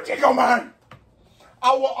the Topo Chico, man.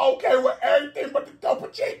 I was okay with everything but the Topo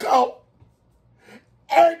Chico.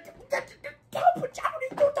 Everything but the Topo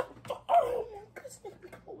Chico. Oh my goodness,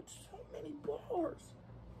 so many bars.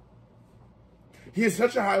 He is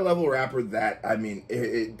such a high-level rapper that, I mean,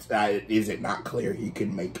 is it not clear he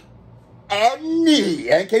can make any,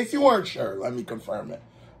 in case you weren't sure, let me confirm it.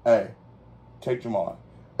 Hey, take them on.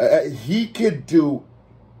 He could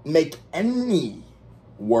make any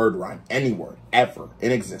word rhyme, any word, ever,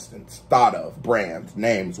 in existence, thought of, brands,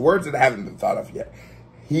 names, words that haven't been thought of yet.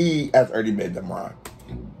 He has already made them rhyme.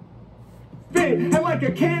 And like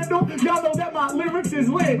a candle, y'all know that my lyrics is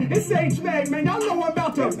lit. It's H-Mack, man, y'all know I'm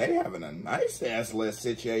about to... Man, they having a nice-ass lit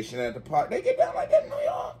situation at the park. They get down like that in New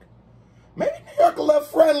York. Maybe New York a little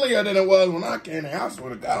friendlier than it was when I came in. I swear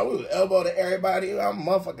to God, we was elbow to everybody. I'm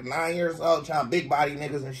motherfucking 9 years old trying big body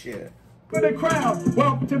niggas and shit. For the crowd,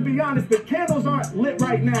 well, to be honest, the candles aren't lit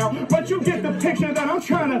right now, but you get the picture that I'm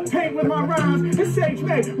trying to paint with my rhymes. It's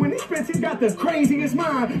H-Mack, when he spits, he's got the craziest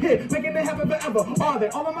mind. Hit, making it happen forever. Are they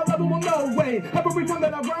all on my level? Well, no way. Every time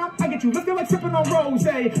that I rhyme, I get you lifted like sipping on rose.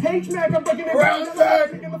 H-Mack, I'm breaking it down. I'm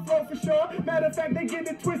taking the flow for sure. Matter of fact, they get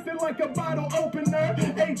it twisted like a bottle opener.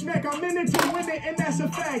 H-Mack, I'm in it to win it, and that's a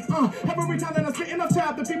fact. Every time that I'm spitting off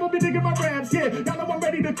top, the people be digging my raps. Yeah, y'all know I'm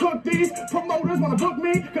ready to cook these. Promoters wanna book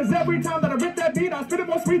me, cause every time that I rip that beat, I spit it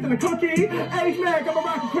more sweet than a cookie. H-Mack, I'm a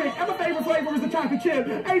rocket quick, and my favorite flavor is the chocolate chip.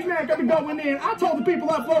 H-Mack, I be going in. I told the people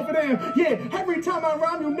I flow for them. Yeah, every time I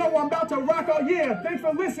rhyme, you know I'm about to rock. Oh yeah, thanks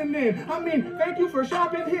for listening. I mean, thank you for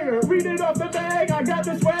shopping here. Read it off the bag. I got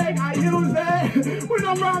the swag. I use that. When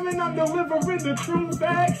I'm rhyming, I'm delivering the true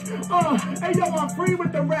facts. Hey yo, I'm free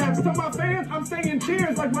with the raps. To my fans, I'm saying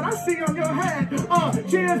cheers like what I see on your hat.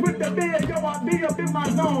 Cheers with the beer. Yo, I be up in my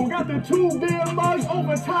zone. Got the 2 beer mugs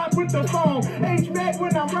over top with the phone. H-Mack,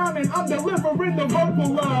 when I'm rhyming, I'm delivering the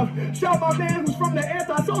vocal love. Shout my man who's from the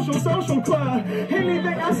anti-social social club. Anything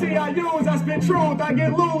I see, I use, I spit truth. I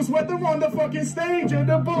get loose, whether on the fucking stage or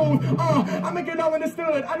the booth. I make it all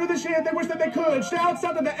understood. I do the shit they wish that they could. Shouts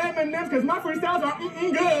out to the M&M's, cause my freestyles are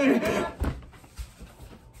good.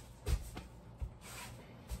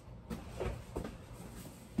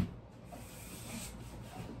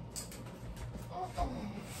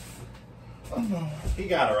 He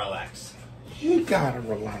gotta relax. He gotta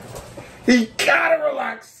relax. He gotta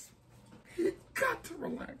relax. He got to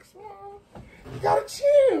relax. You gotta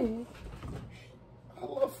chill. I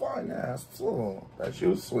love fine ass too. That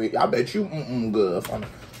you sweet. I bet you good.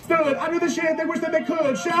 Stood. I do the shit they wish that they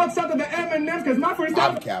could. Shouts out to the M&M's, cause my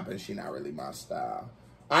freestyle. I'm capping. She not really my style.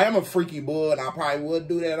 I am a freaky bull, and I probably would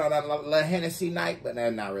do that on a little Hennessy night, but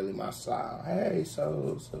that's not really my style. Hey,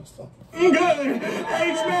 so. Good.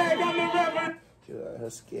 H-Mack, I'm the rapper. Her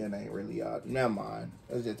skin ain't really never mind.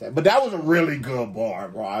 That's just that. But that was a really good bar,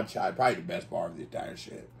 bro. I tried. Probably the best bar of the entire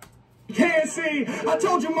shit. Can't see. I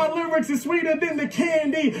told you my lyrics is sweeter than the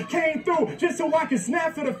candy. Came through just so I can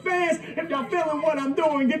snap for the fans. If y'all feeling what I'm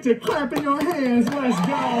doing, get to clapping your hands. Let's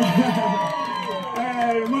go.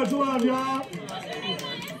 Hey, much love, y'all.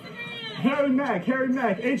 Harry Mack,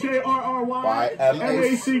 Harry-Mack, H-A-R-R-Y-M-A-C-K.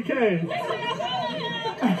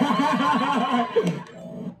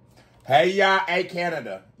 Hey, y'all. Hey,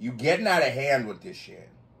 Canada. You getting out of hand with this shit.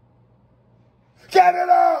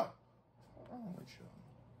 Canada!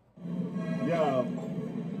 Yo.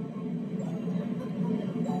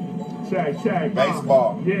 Check.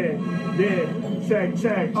 Baseball. Yeah. Check.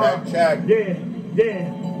 Check.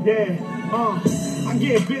 Yeah. I I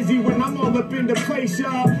get busy when I'm all up in the place,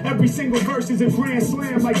 y'all. Every single verse is a grand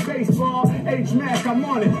slam like baseball. H-Mack, I'm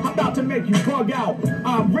on it. I'm about to make you bug out.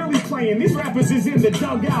 I'm really playing. These rappers is in the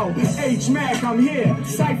dugout. H-Mack, I'm here.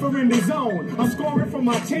 Cypher in the zone. I'm scoring for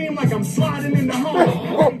my team like I'm sliding in the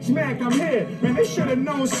home. H-Mack, I'm here. Man, they should have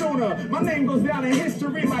known sooner. My name goes down in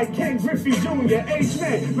history like Ken Griffey Jr.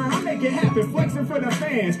 H-Mack, man, I make it happen. Flexing for the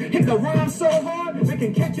fans. Hit the rhyme so hard, they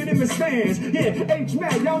can catch it in the stands. Yeah,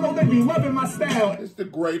 H-Mack, y'all know they be loving my style. It's the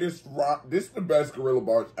greatest rock. This is the best Guerrilla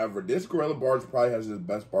bars ever. This Guerrilla bars probably has his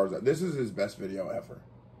best bars. This is his best video ever.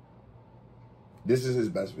 This is his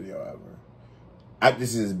best video ever.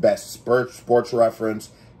 This is his best sports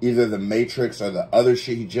reference. Either The Matrix or the other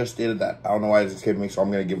shit he just did. That I don't know why it's escaping me, so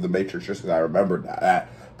I'm going to give The Matrix just because I remembered that.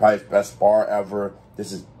 Probably his best bar ever.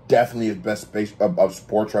 This is definitely his best space of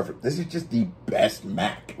sports reference. This is just the best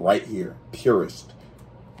Mack right here. Purest.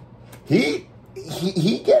 He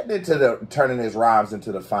getting into the turning his rhymes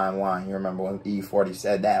into the fine line. You remember when E40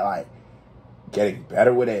 said that, like, getting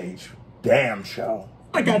better with age. Damn show.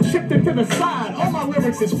 I got chipped into the side, all my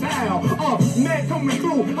lyrics is foul. Mack coming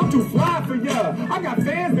through, I'm too fly for ya. I got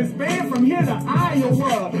fans that span from here to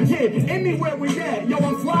Iowa. Yeah, anywhere we at, yo,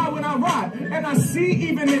 I'm fly when I rock. And I see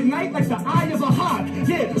even at night like the eye of a hawk.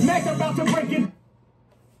 Yeah, Mack about to break it.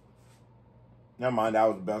 Never mind, that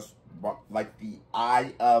was the best. Like the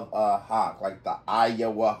eye of a hawk, like the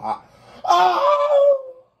Iowa hawk. Oh!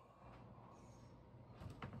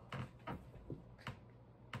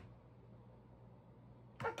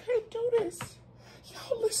 Can't do this.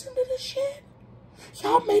 Y'all listen to this shit.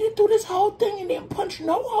 Y'all made it through this whole thing and didn't punch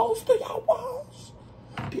no holes through y'all walls.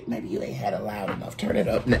 Maybe you ain't had it loud enough. Turn it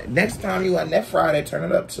up. Next time you on that Friday, turn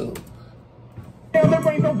it up too. Hell,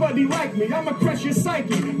 there ain't nobody like me. I'ma crush your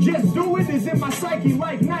psyche. Just do it is in my psyche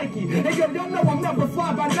like Nike. Hey, yo, y'all know I'm never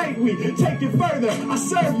fly by night. We take it further. I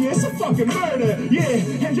serve you. It's a fucking murder.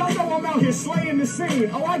 Yeah, and y'all know I'm out here slaying the scene.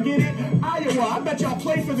 Oh, I get it. Iowa, I bet y'all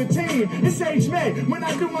play for the team. It's H-Mack. When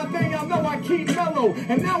I do my thing, y'all know I keep mellow.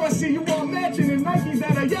 And now I see you all matching in Nikes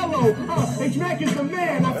that are yellow. H-Mack is the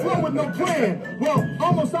man. I flow with no plan. Well,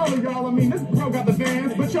 almost all of y'all. I mean, this bro got the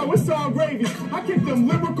bands. But yo, it's all gravy. I kick them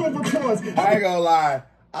lyrical reports. I ain't gonna lie,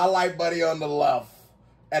 I like Buddy on the left,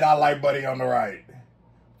 and I like Buddy on the right.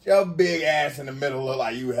 Your big ass in the middle look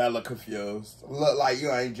like you hella confused. Look like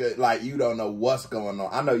you ain't just like you don't know what's going on.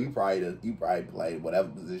 I know you probably played whatever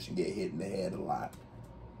position, get hit in the head a lot.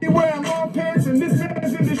 You wearing long pants and this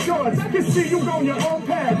man's in the shorts. I can see you on your own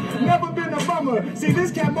path. Never been a bummer. See this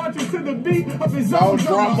cat marching to the beat of his own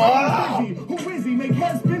drummer. Who is he? Make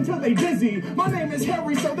heads spin till they dizzy. My name is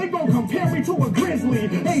Harry, so they gon' compare me to a grizzly.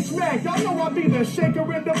 H-Mack, y'all know I be the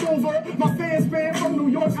shaker and the mover. My fans span from New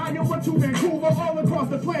York, Iowa to Vancouver, all across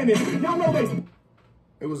the planet. Y'all know they.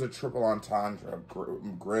 It was a triple entendre.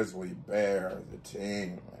 Grizzly, Bear, the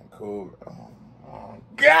team, Vancouver. Oh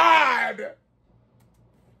God!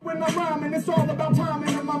 When I'm rhyming, it's all about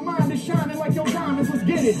timing, and my mind is shining like your diamonds. Let's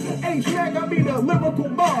get it. H-Mack, I be the lyrical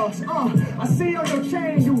boss. I see on your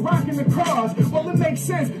chain, you rocking the cross. Well, it makes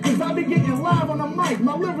sense, cause I be getting live on the mic.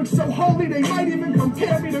 My lyrics so holy, they might even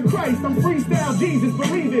compare me to Christ. I'm freestyle Jesus,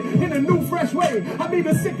 believe it, in a new, fresh way. I be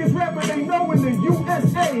the sickest rapper they know in the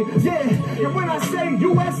USA. Yeah, and when I say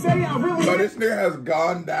USA, I really... So this nigga has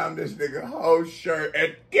gone down this nigga whole shirt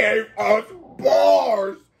and gave us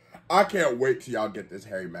bars. I can't wait till y'all get this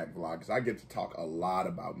Harry Mack vlog, because I get to talk a lot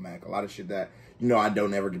about Mack, a lot of shit that, you know, I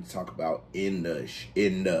don't ever get to talk about in the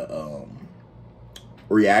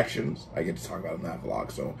reactions. I get to talk about in that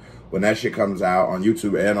vlog. So when that shit comes out on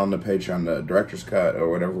YouTube and on the Patreon, the director's cut or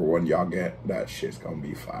whatever one y'all get, that shit's gonna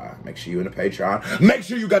be fire. Make sure you in the Patreon. Make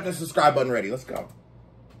sure you got the subscribe button ready. Let's go.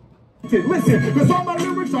 Listen, cause all my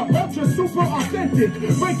lyrics are ultra super authentic.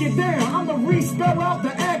 Break it down, I'ma re-spell out the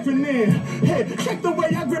acronym. Hey, check the way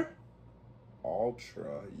I grip.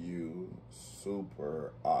 Ultra, you,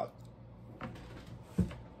 super,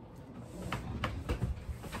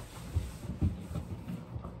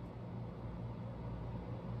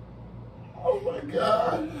 Oh my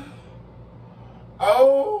God.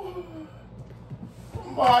 Oh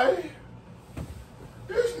my.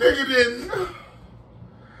 This nigga didn't.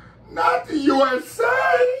 Not the USA.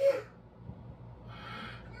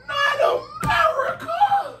 Not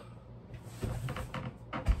America.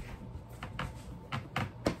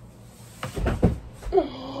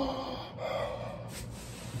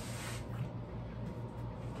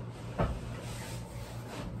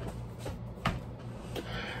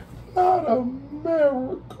 Not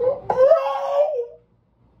America. Bro!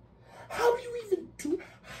 How do you even do,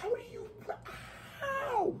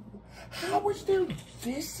 how is there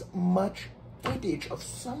this much footage of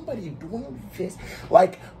somebody doing this.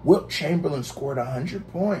 Like, Wilt Chamberlain scored 100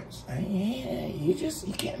 points. Yeah, you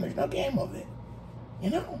can't make no game of it. You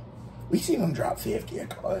know? We seen him drop 50.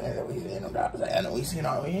 We seen him drop 10. We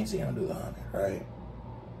ain't seen him do the 100, right?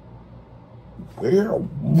 We're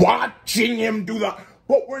watching him do the...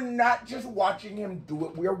 But we're not just watching him do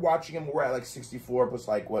it. We're watching him. We're at like 64 plus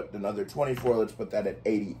like, what, another 24. Let's put that at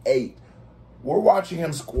 88. We're watching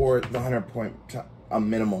him score the 100-point, a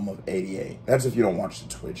minimum of 88. That's if you don't watch the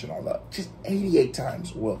Twitch and all that. Just 88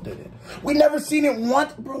 times Wilt did it. We never seen it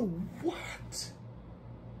once. Bro, what?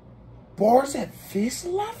 Bars at this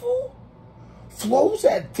level? Flows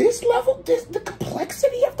at this level? The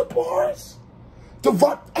complexity of the bars?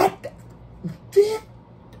 Bro,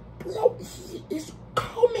 he is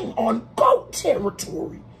coming on GOAT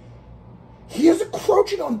territory. He is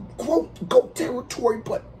encroaching on GOAT territory,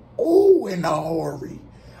 but in a hurry.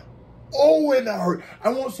 In a hurry. I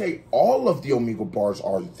won't say all of the Omegle bars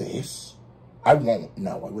are this. I won't.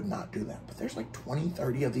 No, I would not do that. But there's like 20,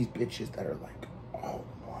 30 of these bitches that are like, oh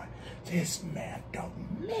my, this man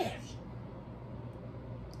don't miss.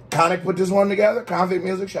 Conic put this one together. Convict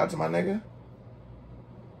Music, shout out to my nigga.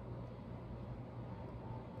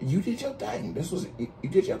 You did your thing. You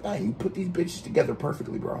did your thing. You put these bitches together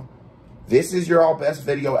perfectly, bro. This is your all best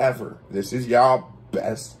video ever. This is y'all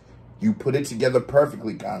best. You put it together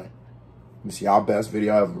perfectly, Conic. This is y'all best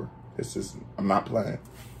video ever. I'm not playing.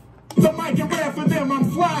 The mic and rap for them, I'm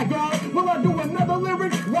fly, God. Will I do another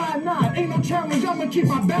lyric? Why not? Ain't no challenge, I'ma keep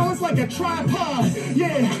my balance like a tripod.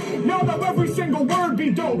 Yeah, y'all know every single word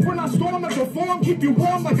be dope. When I storm and perform, keep you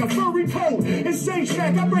warm like a furry coat. It's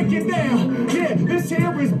H-Mack, I break it down. Yeah, this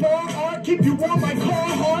here is bar art, keep you warm like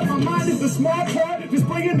Carhartt. My mind is the smart part,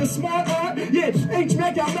 displaying the smart art. Yeah,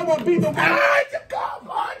 H-Mack, y'all know I'll be the one. It's a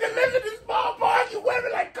Carhartt, deliver this small bar, you wear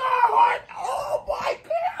it like Carhartt. Oh my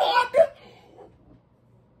God.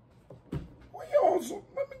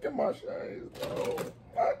 Let me get my shades, bro.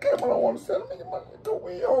 I don't want to say, let me get my nigga.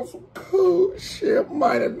 We on some cool shit,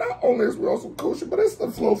 man. Not only is we on some cool shit, but it's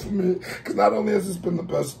the flow for me. Because not only has this been the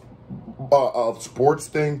best sports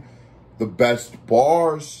thing, the best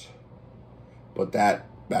bars, but that's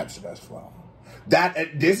the best flow.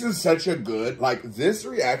 This is such a good, like, this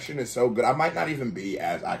reaction is so good. I might not even be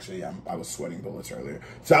as, actually, I was sweating bullets earlier.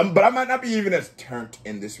 But I might not be even as turned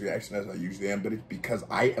in this reaction as I usually am, but it's because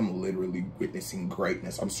I am literally witnessing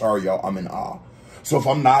greatness. I'm sorry, y'all, I'm in awe. So if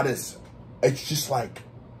I'm not as, it's just like,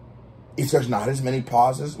 if there's not as many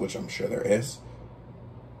pauses, which I'm sure there is,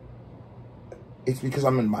 it's because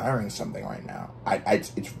I'm admiring something right now. It's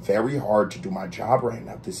very hard to do my job right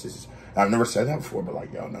now. I've never said that before, but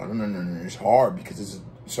like, yo, no. It's hard because this is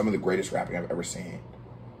some of the greatest rapping I've ever seen.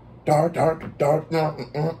 Dark. Oh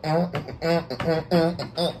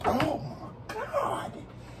my God.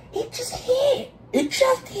 It just hit.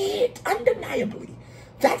 Undeniably.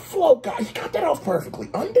 That flow, he got that off perfectly.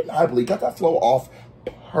 Undeniably, got that flow off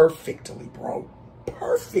perfectly, bro.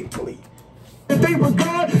 Perfectly. They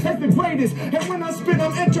regard as the greatest, and when I spit,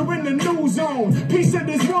 I'm entering the new zone. Piece of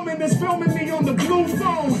this woman that's filming me on the blue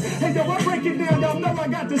phone. Hey, yo, I break it down, y'all know I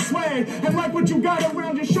got the swag. And like what you got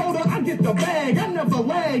around your shoulder, I get the bag. I never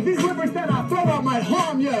lag. These lyrics that I throw out might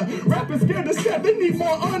harm ya. Rappers scared to step, they need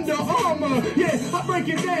more Under Armour. Yeah, I break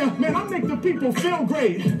it down, man, I make the people feel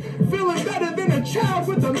great. Feeling better than a child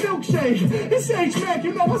with a milkshake. It's H-Mack,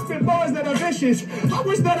 you know I spit bars that are vicious. I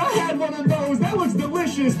wish that I had one of those, that looks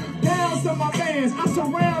delicious. Down to my fans, I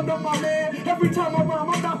surround on my man. Every time I rhyme,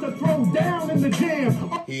 I'm about to throw down in the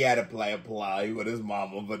jam. He had to play a play with his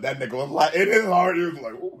mama, but that nigga was like, in his heart, he was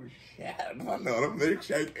like, oh shit, I know the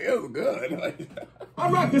milkshake is good. I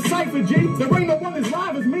rock the cypher, G. There ain't no one as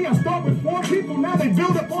live as me. I start with 4 people, now they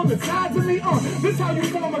build up on the sides of me. This how you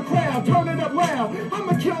form a crowd, turn it up loud.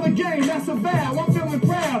 I'ma kill the game, that's a vow. I'm feeling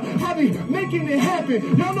proud, I be making it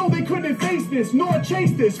happen. Y'all know they couldn't face this, nor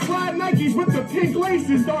chase this. Fly Nikes with the pink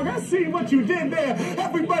laces, dog. I see what you did there.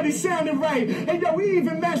 Everybody sounding right. And yo, we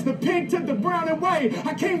even matched the pink to the brown and white.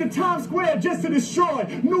 I came to Times Square just to destroy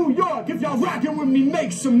New York. If y'all rocking with me,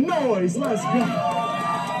 make some noise. Let's go.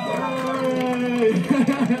 Hey.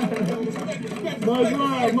 Much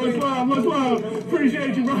love.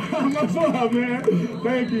 Appreciate you, bro. Much love, man.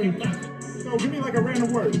 Thank you. So give me like a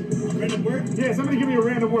random word. Random word? Yeah, somebody give me a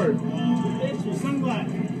random word. Benches,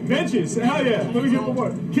 sunglasses. Benches, hell yeah. Let me give a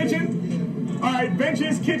word. Kitchen? All right,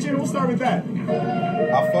 benches, kitchen, we'll start with that.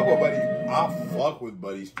 I fuck with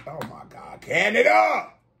buddies. Oh my God,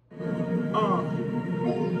 Canada!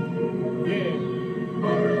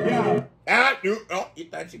 Yeah. Oh, you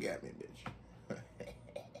thought you got me, bitch.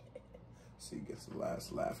 See, gets the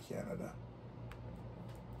last laugh, Canada.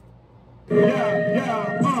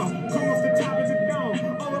 Yeah, come off the top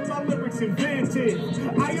lyrics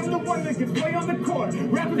invented. I am the one that can play on the court.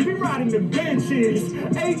 Rappers be riding the benches.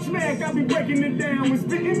 H-Mack, I be breaking it down. When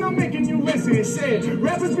spitting, I'm making you listen. Said,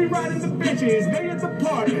 rappers be riding the benches. They at the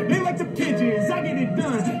park, they like the pigeons. I get it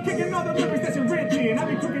done, kicking all the lyrics that's enriching. I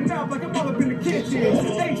be cooking out like I'm all up in the kitchen.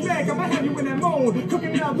 H-Mack, I'ma have you in that mode.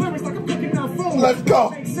 Cooking out lyrics like I'm cooking out food. Let's go.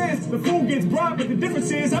 Makes sense, the food gets broad, but the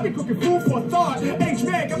difference is I be cooking food for thought.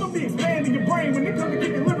 H-Mack, I'ma be expanding your brain. When it comes to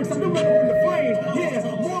kicking lyrics, I'm delivering the flame.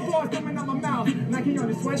 Yeah, more bars coming out my mouth. Nike on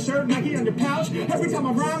your sweatshirt, Nike on your pouch. Every time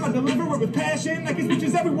I rhyme, I deliver it with passion. Nike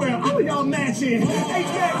switches everywhere, all of y'all matching.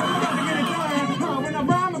 H-Mack, I'm about to get it done. When I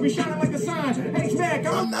rhyme, I be shining like the sun. H-Mack,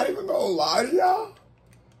 I'm not even gonna lie to y'all.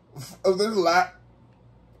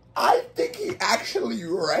 I think he actually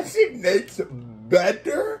resonates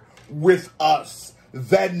better with us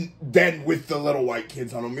than with the little white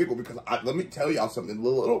kids on Omegle, because let me tell y'all something. The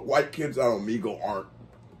little white kids on Omegle aren't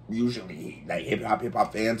usually like hip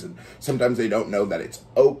hop fans, and sometimes they don't know that it's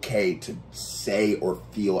okay to say or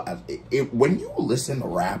feel as when you listen to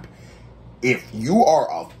rap. If you are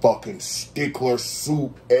a fucking stickler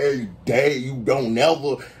soup every day, you don't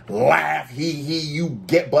never laugh, you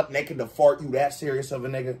get butt naked to fart, you that serious of a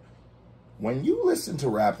nigga. When you listen to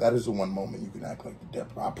rap, that is the one moment you can act like the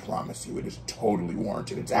devil. I promise you, it is totally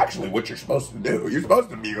warranted. It's actually what you're supposed to do. You're supposed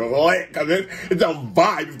to be lit, because it's a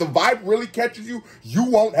vibe. If the vibe really catches you, you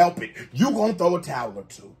won't help it. You won't throw a towel or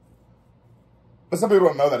two. But some people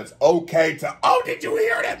don't know that it's okay to, oh, did you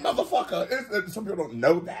hear that, motherfucker? Some people don't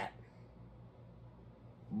know that.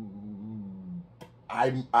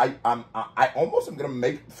 I almost am gonna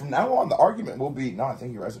make, from now on, the argument will be, no, I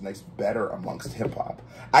think he resonates better amongst hip hop.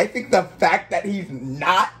 I think the fact that he's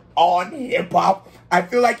not on hip hop, I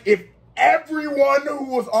feel like if everyone who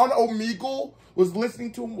was on Omegle was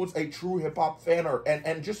listening to him was a true hip hop fan,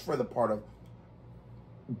 and just for the part of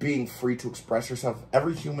being free to express yourself,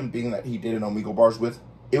 every human being that he did an Omegle bars with,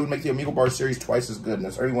 it would make the Omegle bars series twice as good, and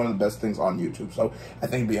it's already one of the best things on YouTube. So I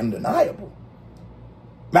think it'd be undeniable.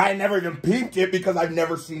 I never even peeped it because I've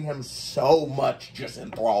never seen him so much just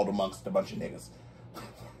enthralled amongst a bunch of niggas.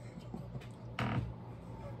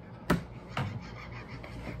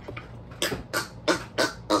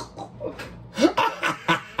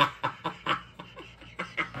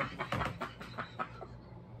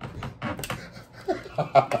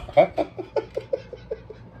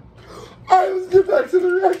 Alright, let's get back to the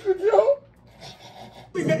reaction, yo.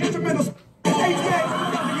 The instrumentals.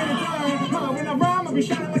 When I rhyme, I be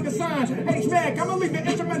shining like the sun. H-Mack, I'ma leave the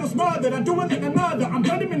instrumental smothered. I do it like another. I'm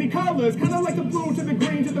blending many colors, kinda like the blue to the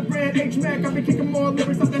green to the red. H-Mack, I be kicking more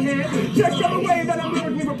lyrics off the head. Check out the way that I'm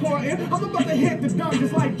lyrically reporting. I'm about to hit the dunk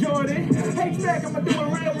just like Jordan. H-Mack, I'ma do it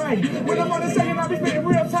real right. When I'm on the second, I be spitting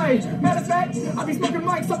real tight. Matter of fact, I be smoking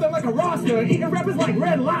mic something like a roster. Eating rappers like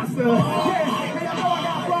Red Lobster. Yeah, and I know I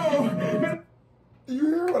got flow. You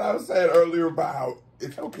hear what I was saying earlier about how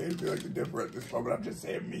it's okay to be like the different at this moment? I'm just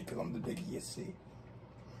saying me because I'm the biggest C.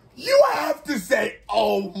 You have to say,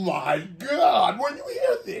 oh my God, when you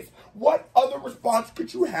hear this. What other response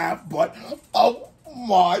could you have but, oh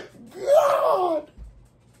my God?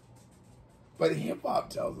 But hip hop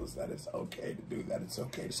tells us that it's okay to do that. It's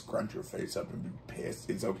okay to scrunch your face up and be pissed.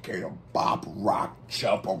 It's okay to bop, rock,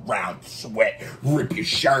 jump around, sweat, rip your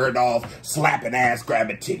shirt off, slap an ass, grab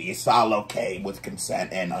a titty. It's all okay with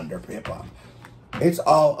consent and under hip hop. It's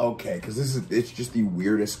all okay, because it's just the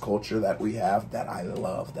weirdest culture that we have that I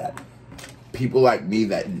love, that people like me,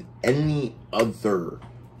 that in any other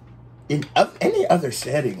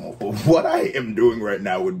setting, what I am doing right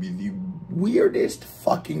now would be the weirdest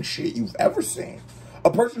fucking shit you've ever seen.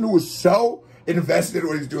 A person who was so invested in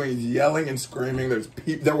what he's doing, he's yelling and screaming,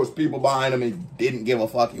 there was people behind him, he didn't give a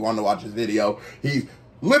fuck, he wanted to watch his video, he's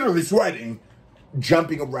literally sweating,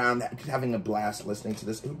 jumping around, having a blast listening to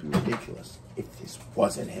this. It would be ridiculous if this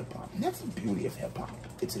wasn't hip-hop. And that's the beauty of hip-hop.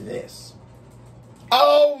 It's this.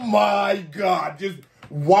 Oh my God. Just,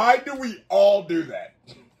 why do we all do that?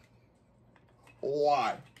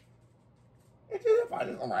 Why? It's just, if I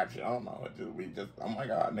just rap shit, I don't know. We just, oh my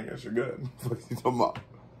God, niggas, you're good.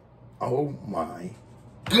 Oh my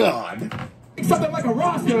God. Something like a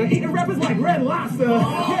roster, eating rappers like Red Lobster.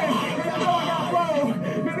 Yeah, I know I got flow.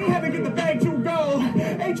 Man, they had to get the bag to go.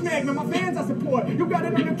 H-Mack, man, my fans I support. You got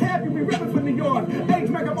it on your cap, you be rapping for New York.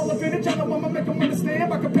 H-Mack, I'm all up in it, y'all know I'ma make them understand.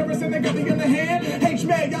 By comparison, they got the other hand.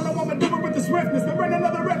 H-Mack, y'all know I'ma do it with the swiftness. There ain't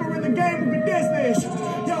another rapper in the game who can diss this.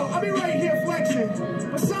 Yo, I be right here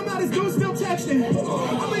flexing, but somehow this dude's still texting.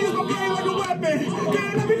 I'ma use my brain like a weapon.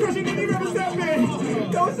 Man, I be crushing any rapper step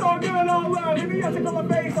in. Yo, it's all good, all love. Give me out to my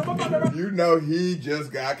face, I'm about to... You know he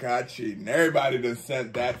just got caught cheating. Everybody done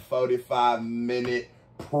sent that 45-minute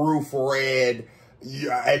proofread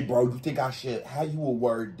Yeah, hey, bro, you think I should? How you will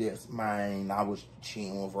word this? Man, I was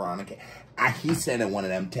cheating with Veronica. He sent in one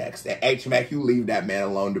of them texts that, H-Mac, you leave that man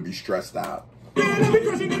alone to be stressed out.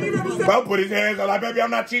 Bro put his hands on like, baby,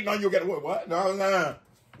 I'm not cheating on you. Get what? No.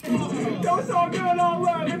 Yo, it's all good, all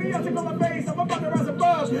right. Let me take on my face. I'm about to rise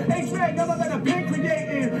above. H-Mac, y'all know that I've been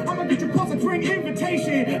creating. I'm gonna get you close and spring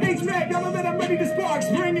invitation. H-Mac, y'all know that I'm ready to spark.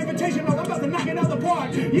 Spring invitation, I'm about to knock it out the park.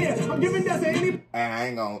 Yeah, I'm giving that to any. I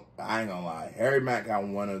ain't gonna lie. Harry Mack got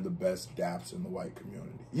one of the best daps in the white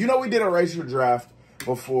community. You know, we did a racial draft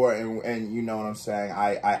before, and you know what I'm saying.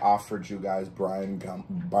 I offered you guys Brian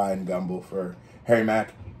Gumble for Harry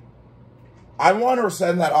Mack. I want to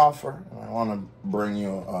rescind that offer. I want to bring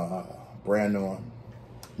you a brand new one.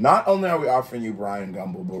 Not only are we offering you Brian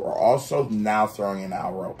Gumble, but we're also now throwing in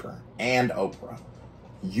Al Roker and Oprah.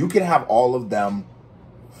 You can have all of them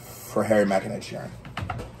for Harry Mack and Ed Sheeran.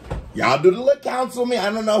 Y'all do the little counsel me.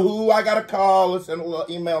 I don't know who I got to call or send a little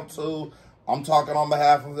email to. I'm talking on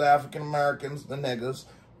behalf of the African Americans, the niggas,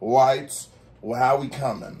 whites. Well, how we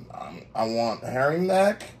coming? I want Harry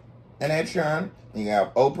Mack and Ed Sheeran. You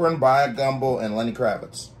have Oprah and Brian Gumble and Lenny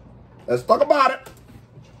Kravitz. Let's talk about it.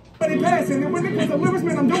 Passion. And when it comes to lyrics,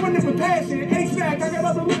 man, I'm doing it with passion. H-Mac, I got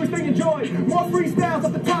other lyrics they enjoy. More freestyles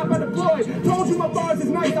at the top I deploy. Told you my bars is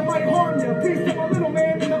nice, I might harm you. Peace to my little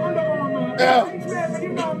man in the Under Armour. H-Mac, man, you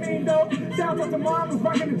know what I mean, though. Shout out to mom who's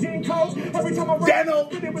rocking the jean coat. Every time I rap,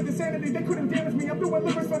 fit it with insanity. They couldn't damage me. I'm doing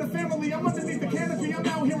lyrics for the family. I'm underneath the canopy. I'm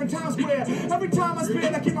out here in Times Square. Every time I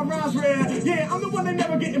spit, I keep my rhymes rare. Yeah, I'm the one they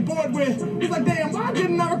never getting bored with. He's like, damn, why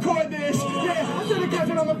didn't I record this? Yeah, I should have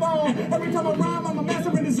kept it on the phone. Every time I rhyme, I'm a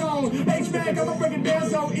master in the zone. H-Mac, I'ma break it down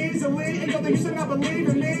so easily. And yo, you should not believe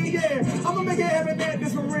in me. Yeah, I'ma make it happen, man.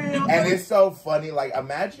 This for real. And it's so funny. Like,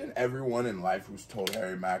 imagine everyone in life who's told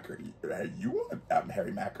Harry Mack, Harry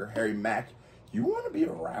Mack, you want to be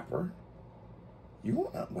a rapper? You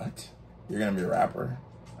want to, what? You're going to be a rapper?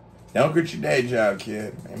 Don't quit your day job,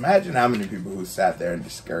 kid. Imagine how many people who sat there and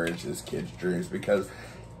discouraged this kid's dreams. Because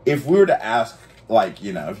if we were to ask, like,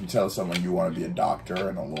 you know, if you tell someone you want to be a doctor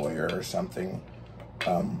and a lawyer or something,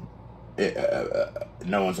 no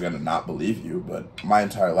one's going to not believe you. But my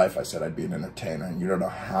entire life I said I'd be an entertainer. And you don't know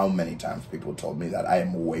how many times people told me that I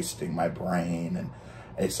am wasting my brain. And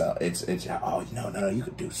it's oh, no, you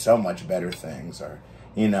could do so much better things. Or,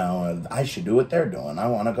 you know, I should do what they're doing. I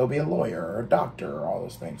want to go be a lawyer or a doctor or all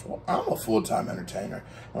those things. Well, I'm a full-time entertainer.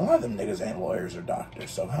 A lot of them niggas ain't lawyers or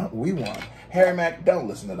doctors. So we want Harry Mack, don't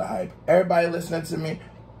listen to the hype. Everybody listening to me,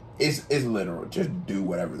 it's literal. Just do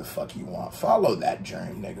whatever the fuck you want. Follow that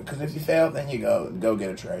dream, nigga. Because if you fail, then you go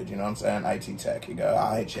get a trade. You know what I'm saying? IT Tech. You go,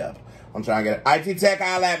 I'll hit you up. I'm trying to get IT Tech,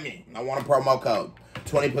 holla at me. I want a promo code.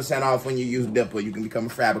 20% off when you use Dipper. You can become a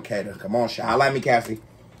fabricator. Come on, holla at me, Cassie.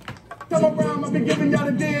 Come around, I've been giving y'all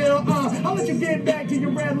the deal. I'll let you get back to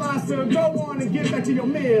your red lobster. Go on and get back to your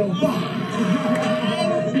meal.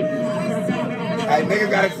 Hey,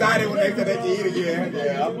 niggas got excited when they said they could eat again.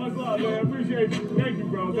 Yeah. Much love, man. Appreciate you. Thank you,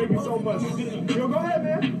 bro. Thank you so much. Yo, go ahead,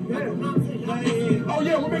 man. Yeah. Oh,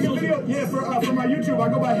 yeah, we're making a video. Yeah, for my YouTube. I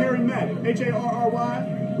go by Harry Mack.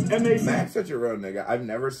 HarryMack. Mack's such a real nigga. I've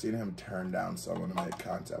never seen him turn down someone to make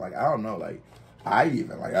content. Like, I don't know, like, I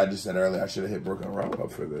just said earlier, I should have hit Brooklyn Road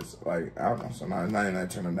up for this. Like, I don't know. So not even that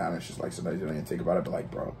turn him down. It's just like somebody didn't even think about it. But like,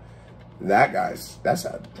 bro, that's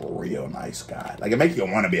a real nice guy. Like, it makes you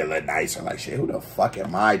want to be a little nicer. Like, shit, who the fuck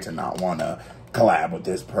am I to not want to collab with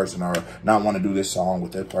this person or not want to do this song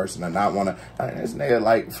with this person and not want to? I mean, this nigga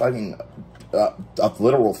like fucking a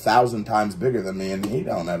literal 1,000 times bigger than me, and he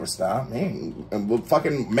don't ever stop. He will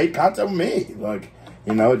fucking make content with me. Like,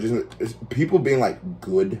 you know, just people being like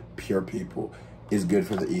good, pure people is good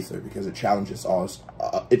for the ether because it challenges us.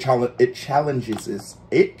 It challenges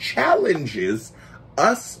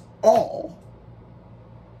us all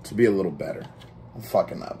to be a little better. I'm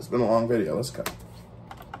fucking up. It's been a long video. Let's go.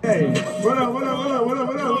 Hey, what up?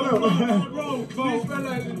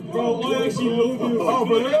 Bro, I actually love you. Oh,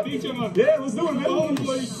 bro. Yeah, let's do it, man. Oh,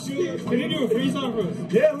 shit. Can you do a freestyle for us?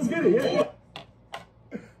 Yeah, let's get it. Yeah.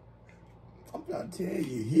 I'm gonna tell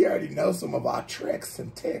you, he already knows some of our tricks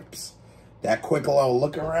and tips. That quick little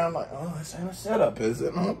look around like, oh, this ain't a setup, is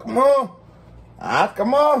it? Oh, come on.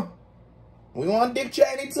 Come on. We want Dick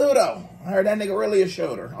Cheney too, though. I heard that nigga really a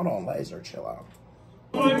shooter. Hold on, Laser, chill out.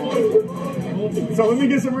 So let me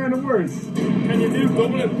get some random words. Can you do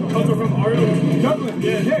Dublin? Comes from Ireland. Dublin?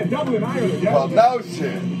 Yeah, Dublin, Ireland. Yeah. Well, no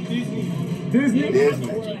shit. Disney?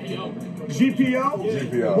 GPO?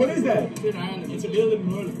 GPO. What is that? It's a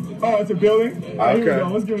building. Oh, it's a building? Okay. Here we go.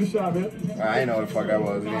 Let's give it a shot, man. I ain't know what the fuck I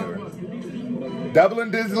was either.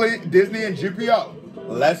 Dublin, Disney, and GPO.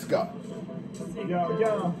 Let's go.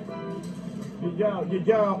 Yo.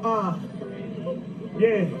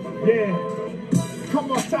 Yeah. Come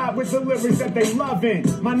off top with the lyrics that they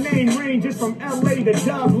lovin'. My name ranges from LA to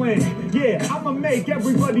Dublin. Yeah, I'ma make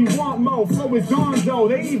everybody want more. Flow is gonzo,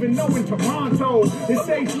 they even know in Toronto. It's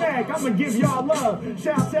H-Mack, I'ma give y'all love.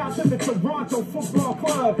 Shouts out to the Toronto Football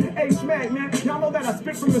Club. H-Mack, man, y'all know that I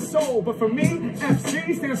spit from the soul. But for me,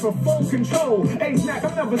 FC stands for full control. H-Mack,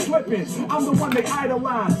 I'm never slipping. I'm the one they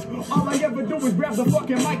idolize. All I ever do is grab the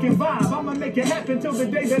fucking mic and vibe. I'ma make it happen till the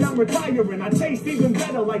day that I'm retiring. I taste even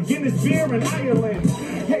better like Guinness beer in Ireland.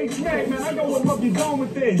 H-Mack, man, I know what love you going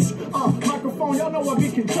with this. Microphone, y'all know I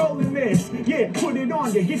be controlling this. Yeah, put it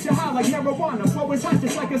on you, get you high like marijuana. Flow is hot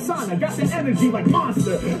just like a sauna, got the energy like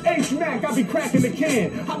Monster. H-Mack, I be cracking the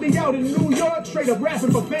can. I be out in New York, straight up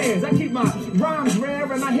rapping for fans. I keep my rhymes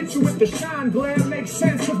rare and I hit you with the shine glare. Makes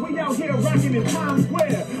sense, cause we out here rocking in Times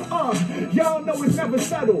Square. Y'all know it's never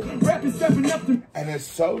settled. Rap is stepping up to... And it's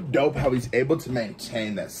so dope how he's able to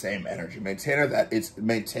maintain that same energy. Maintain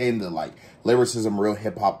the, like, lyricism, real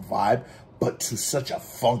hip-hop vibe, but to such a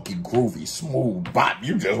funky, groovy, smooth bop.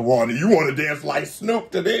 You want to dance like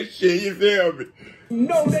Snoop to this shit, you feel me?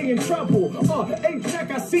 No, they in trouble.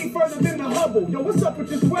 H-Mack, I see further than the Hubble. Yo, what's up with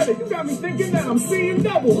this weather? You got me thinking that I'm seeing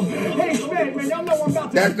double. H-Mack, man, y'all know I'm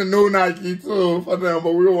about to... That's the new Nike, too, for them,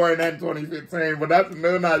 but we were wearing that in 2015, but that's the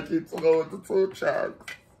new Nike, too, with the 2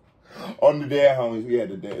 checks. On the dead homies, we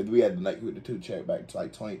had the Nike with the 2 check back to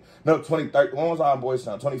like 2013. When was our Boys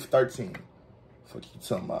Town? 2013. Fuck you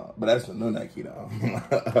talking about? But that's the new Nike though.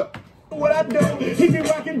 What I do, he be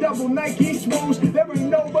rocking double Nike swoosh. There ain't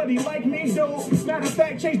nobody like me, dude. Matter of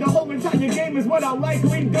fact, change the whole entire game is what I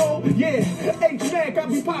likely do. Yeah, H-Mack, I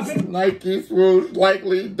be popping. Nike swoosh,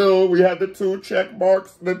 likely do. We had the 2 check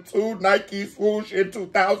marks, the 2 Nike swoosh in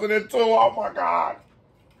 2002. Oh my God.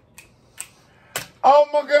 Oh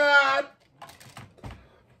my God.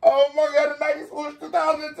 Oh my God, the Nike swoosh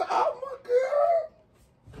 2002. Oh my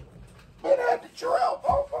God. Man, I had the drill.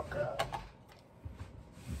 Oh my God.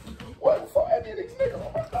 What for any of these niggas?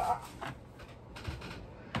 Oh my God.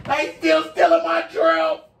 They still stealing my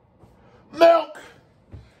drill. Milk.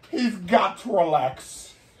 He's got to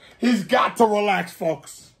relax. He's got to relax,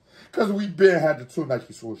 folks. Because we been had the 2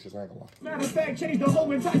 Nike swooshes, I ain't gonna lie. Matter of fact, change the whole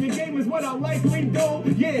entire game is what I likely do.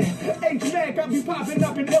 Yeah, H-Mack, I be popping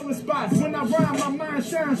up in illa spots. When I rhyme, my mind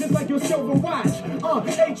shines just like your silver watch.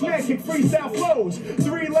 H-Mack kick freestyle flows.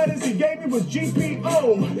 3 letters he gave me was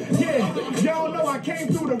GPO. Yeah, y'all know I came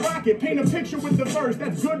through the rocket. Paint a picture with the verse,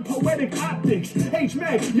 that's good poetic optics.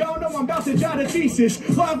 H-Mack, y'all know I'm about to jot a thesis.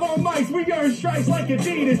 Live on mics, we earn stripes like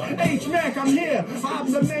Adidas. H-Mack, I'm here. I'm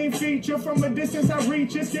the main feature. From a distance I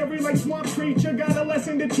reach you. Scary like swamp creature, got a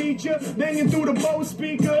lesson to teach you. Banging through the Bose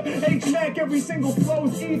speaker. H-Mack, every single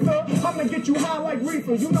flow's ether. I'ma get you high like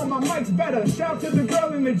reefer. You know my mic's better. Shout to the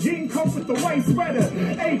girl in the jean coat with the white sweater.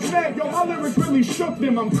 H-Mack, yo, my lyrics really shook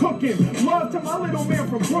them. I'm cooking. Love to my little man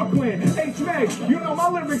from Brooklyn. H-Mack, you know my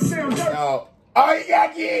lyrics sound dirty. Yo, oh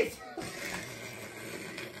yeah, kids.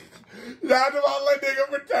 Shout to my little nigga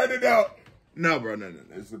for turning out. No, bro, no.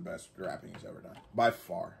 It's the best rapping he's ever done. By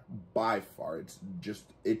far.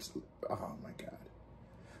 It's, oh my God.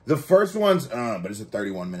 The first one's, but it's a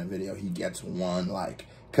 31-minute video. He gets one, like,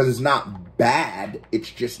 because it's not bad. It's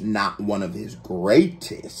just not one of his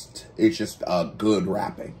greatest. It's just good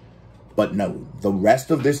rapping. But no, the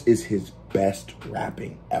rest of this is his best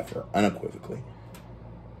rapping ever, unequivocally.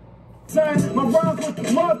 Son, my rhymes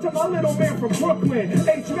was love to my little man from Brooklyn.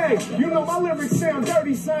 H-Mack, you know my lyrics sound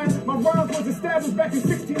dirty, son. My rhymes was established back in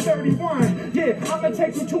 1631. Yeah, I'ma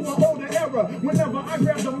take you to an older era. Whenever I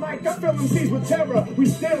grab the mic, I fill them seas with terror. We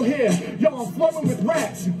still here. Yo, I'm flowing with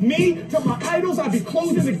raps. Me, to my idols, I be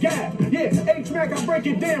closing the gap. Yeah, H-Mack, I break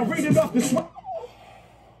it down, read it off the swamp.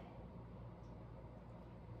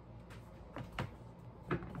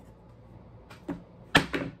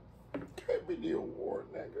 Give me the award,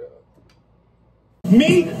 nigga.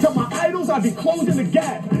 Me, to my idols, I be closing the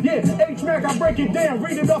gap. Yeah, H-Mack, I break it down,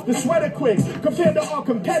 read it off the sweater quick. Compared to all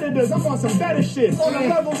competitors, I'm on some better shit. On a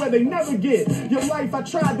level where they never get. Your life I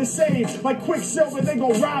tried to save. Like Quicksilver, they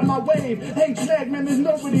gon' ride my wave. H-Mack, man, there's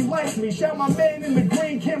nobody like me. Shout my man in the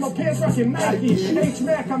green camo pants rockin' Nike.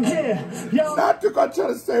 H-Mack, I'm here. Yo. Not to go try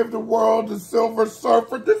to save the world, the Silver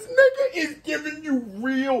Surfer. This nigga is giving you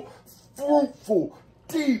real, fruitful,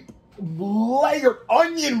 deep, layered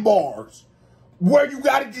onion bars. Where you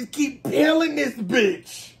gotta just keep peeling this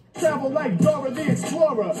bitch. Travel like Dora the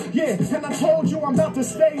Explorer. Yeah, and I told you I'm about to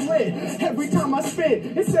stay lit. Every time I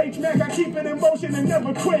spit, it's H-Mack, I keep it in motion and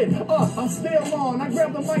never quit. I'm still on. I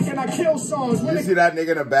grab the mic and I kill songs. When you see that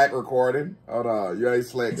nigga in the back recording? Hold on, you ain't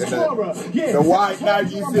slick. Explorer, yeah. The white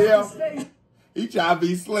Nike, you see him? He trying to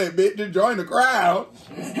be slick, bitch, to join the crowd.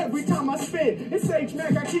 Every time I spit, it's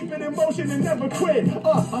H-Mack, I keep it in motion and never quit.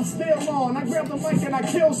 I'm still on, I grab the mic and I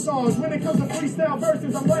kill songs. When it comes to freestyle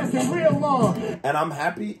verses, I'm lasting real long. And I'm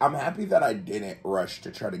happy that I didn't rush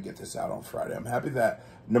to try to get this out on Friday. I'm happy that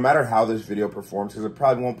no matter how this video performs, because it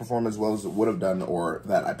probably won't perform as well as it would have done, or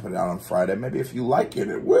that I put it out on Friday. Maybe if you like it,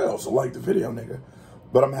 it will. So like the video, nigga.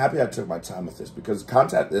 But I'm happy I took my time with this, because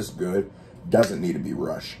content this good doesn't need to be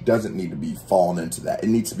rushed, doesn't need to be falling into that. It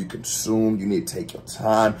needs to be consumed. You need to take your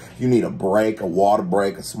time. You need a break, a water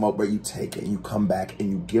break, a smoke break. You take it and you come back and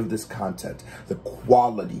you give this content the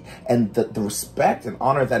quality and the respect and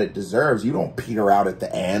honor that it deserves. You don't peter out at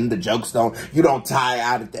the end. The jokes you don't tie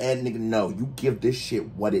out at the end, nigga. No, you give this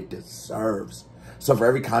shit what it deserves. So for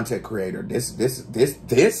every content creator,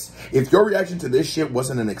 if your reaction to this shit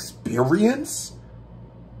wasn't an experience,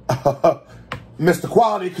 Mr.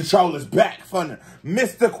 Quality Control is back. Fun.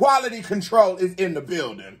 Mr. Quality Control is in the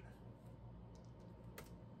building.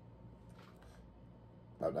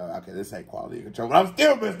 Okay, this ain't Quality Control, but I'm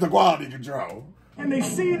still Mr. Quality Control. And they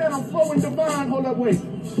see that I'm flowing divine. Hold up, wait.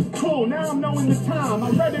 Cool, now I'm knowing the time. I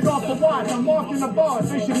read it off the watch. I'm marking the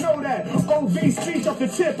bars. They should know that. OV speech off the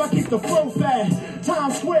tip. I keep the flow fat.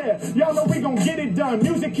 Times Square. Y'all know we gon' get it done.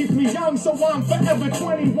 Music keeps me young, so I'm forever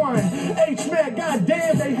 21. H-Mack,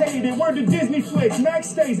 goddamn, they hate it. Word to Disney flicks. Mack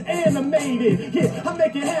stays animated. Yeah, I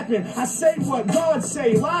make it happen. I say what God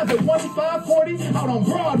say. Live at 1540 out on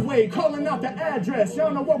Broadway. Calling out the address.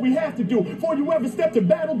 Y'all know what we have to do. Before you ever step to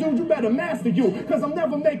battle, dude, you better master you. Because I'm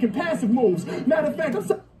never making passive moves. Matter of fact,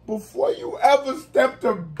 before you ever step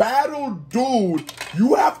to battle, dude,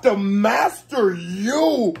 you have to master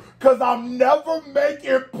you. Because I'm never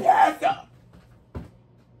making passive.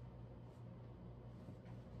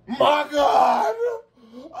 My God.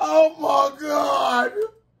 Oh, my God.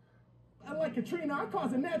 Like Katrina, I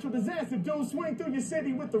cause a natural disaster, dude. Swing through your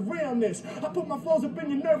city with the realness. I put my flows up in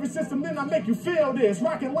your nervous system, then I make you feel this.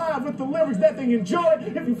 Rocking live with the lyrics that they enjoy.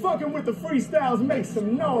 If you fucking with the freestyles, make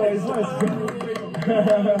some noise. Let's go.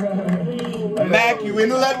 Mack, you in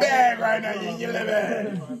the little bag right now. You in your little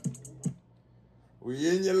bag. We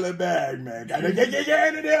in your little bag, man. Gotta get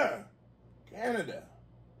Canada. Canada.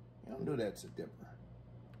 You don't do that to Dipper.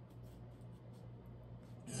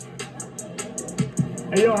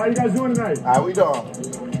 Hey, yo, how you guys doing tonight? How we doing?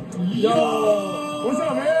 Yo! What's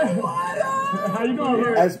up, man? What up? How you doing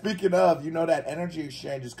here? And speaking of, you know that energy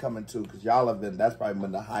exchange is coming too, because y'all have been, that's probably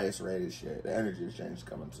been the highest rated shit. The energy exchange is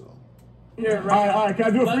coming too. Yeah, right. All right, can I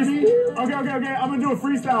do a freestyle? Okay. I'm going to do a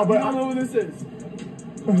freestyle, but... You don't know who this is.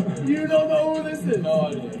 You don't know who this is. No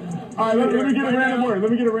idea. All right, let me get a random word.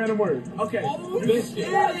 Let me get a random word. Okay.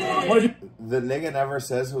 The nigga never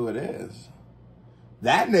says who it is.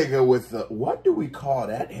 That nigga with the, what do we call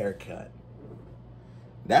that haircut?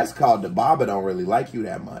 That's called the Baba don't really like you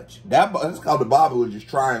that much. That's called the Baba was just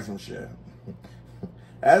trying some shit.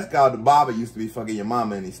 That's called the Baba used to be fucking your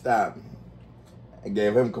mama and he stopped. And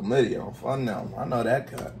gave him chlamydia. Fun now. I know that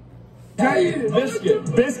cut.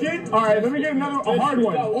 Biscuit. Biscuit? All right, let me get a hard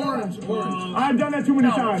one. Orange. I've done that too many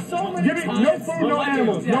times. Give me no food, no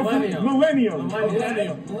animals. No food. Millennium.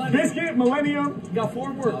 Biscuit, millennium. You got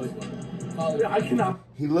 4 words. I cannot.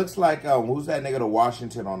 He looks like, who's that nigga to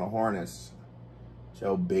Washington on the Hornets?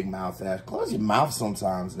 Joe big mouth ass. Close your mouth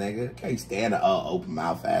sometimes, nigga. Can't stand a open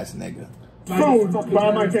mouth ass nigga. Food, but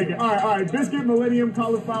I might take it. All right. Biscuit, millennium,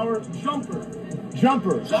 cauliflower, jumper.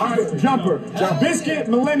 All right, jumper. Biscuit,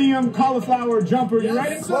 millennium, cauliflower, jumper. You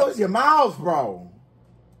ready? Close your mouth, bro.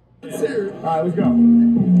 All right, let's go.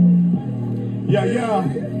 Yeah.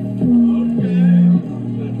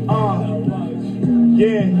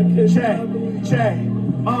 Check.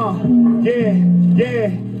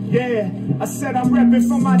 Yeah. I said I'm repping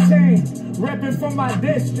for my team, repping for my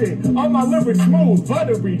district. All my lyrics smooth,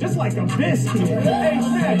 buttery, just like a biscuit.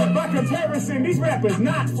 H-Mack, by comparison, these rappers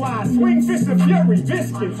not fly. Swing fist of fury,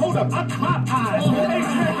 biscuit. Hold up, I pop eyes.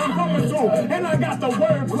 H-Mack, I'm coming through, and I got the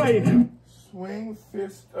wordplay. Swing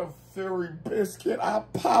fist of fury, biscuit. I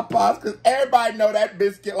pop eyes, because everybody know that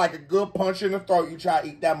biscuit like a good punch in the throat. You try to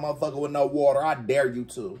eat that motherfucker with no water. I dare you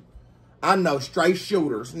to. I know straight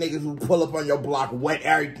shooters, niggas who pull up on your block, wet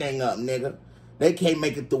everything up, nigga. They can't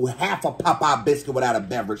make it through half a Popeye biscuit without a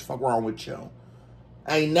beverage. Fuck wrong with you?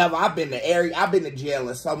 I've been to jail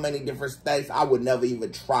in so many different states, I would never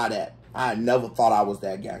even try that. I never thought I was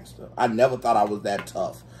that gangster. I never thought I was that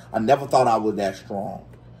tough. I never thought I was that strong.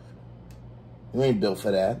 You ain't built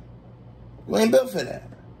for that. You ain't built for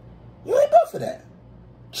that.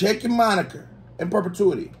 Check your moniker in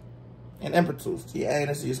perpetuity. And impetus to your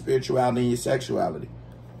anus, your spirituality, and your sexuality.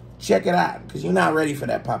 Check it out, because you're not ready for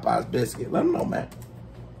that Popeye's biscuit. Let them know, man.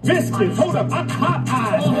 Biscuits, hold up, I'm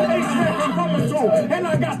hot-eyed. H-Mack, I'm coming through, and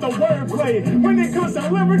I got the wordplay. When it comes to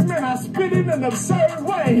lyrics, man, I spit it in an absurd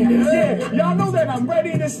way. Yeah, y'all know that I'm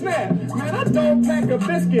ready to snap. Man, I don't pack a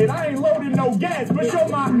biscuit, I ain't loading no gas. But show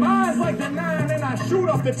my mind's like the 9 and I shoot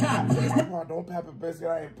off the top. I don't pack a biscuit,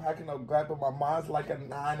 I ain't packing no glass, but my mind's like a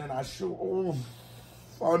 9 and I shoot. Ooh.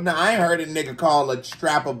 Oh, no, I ain't heard a nigga call a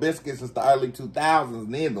strap of biscuits since the early 2000s,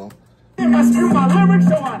 neither. I spew my lyrics,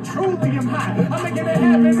 so I truly am hot. I'm making it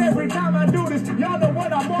happen every time I do this. Y'all know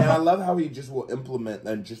what I'm on. And I love how he just will implement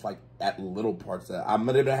and just like that little parts that I'm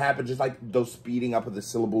gonna happen, just like those speeding up of the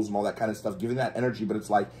syllables and all that kind of stuff, giving that energy. But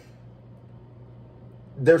it's like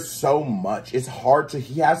there's so much. It's hard to.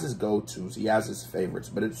 He has his go-tos, he has his favorites,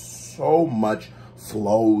 but it's so much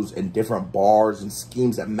flows and different bars and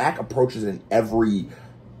schemes that Mack approaches in every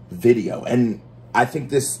video. And I think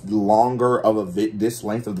this longer of this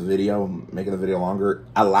length of the video, making the video longer,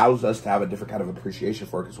 allows us to have a different kind of appreciation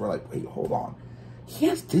for it, because we're like, wait, hold on. He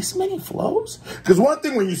has this many flows? Because one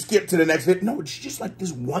thing when you skip to the next video, no, it's just like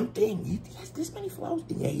this one thing. He has this many flows?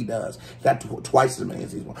 Yeah, he does. He got twice as many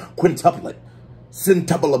as these ones. Quintuplet.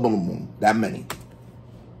 Centuplet. That many.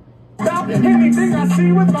 Anything I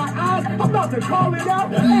see with my eyes, I'm about to call it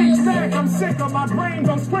out. H-Mack, I'm sick of my brain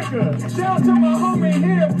goes quicker. Shout to my homie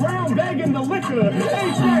here, brown bagging the liquor.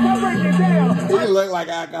 H-Mack, I break it down. He look like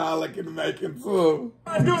alcoholic in the making too.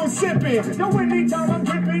 I do sipping. No, anytime I'm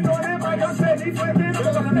dripping on him, like I said, he flipping. I'm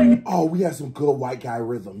gonna make it. Oh, we had some good white guy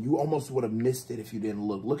rhythm. You almost would have missed it if you didn't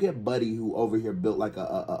look. Look at Buddy, who over here built like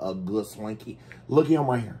a good slinky. Look at him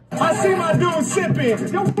right here. I see my dude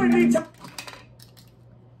sipping. No, anytime.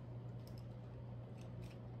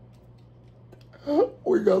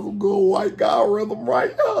 We got some good white guy rhythm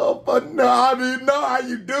right now, but no, I didn't know how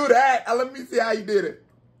you do that. Let me see how you did it.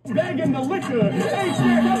 Bagging the liquor,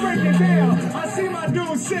 H-Mack, I break it down. I see my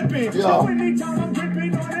dude sipping. So anytime I'm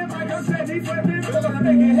dripping on him, like I said, he flipping. I'm gonna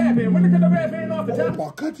make it happen. When it comes to rapping off the top. Oh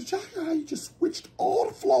my God, did y'all hear how he just switched all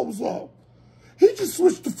the flows up? He just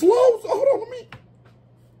switched the flows. Hold on,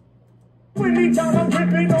 let me. Anytime I'm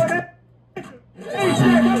dripping on him.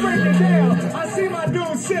 H-Mack, I break it down. I see my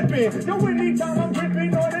dude sipping. No, anytime I'm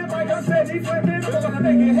dripping on him, like I said, he flipping. I'm gonna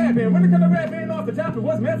make it happen. When it comes to rapping off the top, it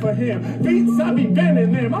was meant for him. Beats, I be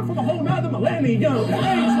bending them. I'm from a whole nother millennium.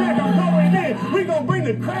 H-Mack, I'm going in. We gon' bring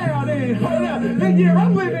the crowd in. Hold up, the year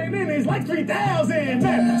I'm living in is like 3,000.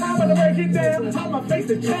 Man, I'm gonna break it down. I'ma face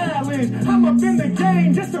the challenge. I'm up in the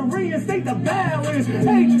game just to reinstate the balance.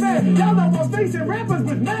 H-Mack, y'all know I'm facing rappers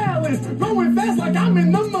with malice. Going fast like I'm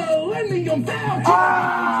in the millennium Falcon.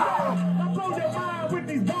 I blow your mind with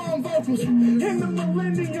these bomb vocals. In the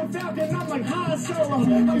Millennium Falcon, I'm like Han Solo.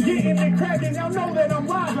 I'm getting it cracking. Y'all know that I'm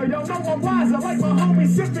wiser. Y'all know I'm wiser. Like my homie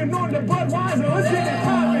sipping on the Budweiser. Let's get it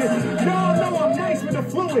poppin'. Y'all know I'm nice with the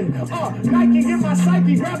fluid. Nike in my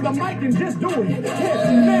psyche. Grab the mic and just do it.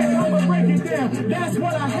 Yeah, man, I'ma break it down. That's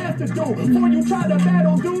what I have to do. Before you try to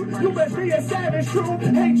battle, dude, you best be a savage, true.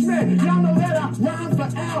 H-Mack, y'all know that I rhyme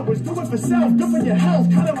for hours. Do it for self. Good for your health.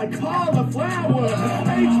 Kinda like cauliflower.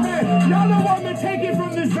 H-Mack, y'all know I'ma take it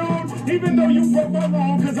from this dude. Even though you broke my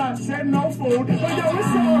rule, cause I said no food. But yo, it's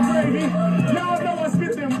all gravy. Y'all know I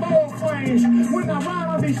spit them bold flames. When I rhyme,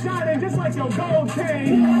 I be shining just like your gold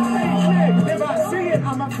chain. H-Mack, if I see it,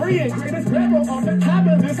 I'ma free it. Greatest rapper on the top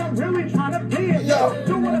of this, I'm really trying to be it. Yo,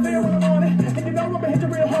 do what I feel when I'm on it. And you know I'ma hit you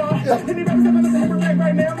real hard. Any rappers that listen to him back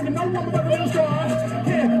right now, and you know I'm about to little star.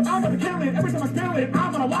 Yeah, I'm about to kill it. Every time I spell it,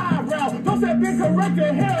 I'm on a live route. Don't say been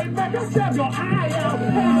corrected. Hell, back, I'll stab your eye out.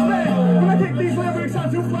 When I kick these lyrics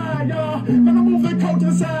out, you fly, y'all. Gonna move the coat to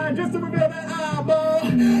the side just to reveal that eyeball.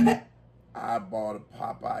 Eyeball to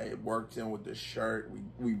Popeye. It worked in with the shirt.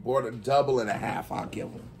 We bought a double and a half. I'll give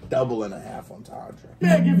him double and a half on Tadra.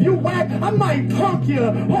 Meg, if you whack, I might punk you.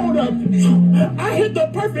 Hold up. I hit the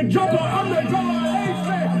perfect jumper. I'm the guard.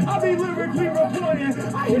 H-Mack, I be lyrically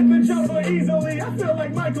reporting. I hit the jumper easily. I feel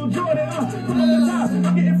like Michael Jordan. From the top,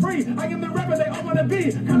 I'm getting free. I am the rapper they all wanna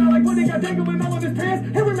be. Kinda like when they got dangling all of his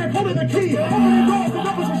pants. Harry Mack holding the key. Opening doors, the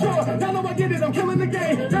numbers for sure. Now know I get it. I'm killing the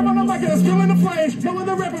game. Grab on the mic and I'm spilling the flames. Knowing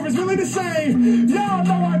the rapper is really the same. Y'all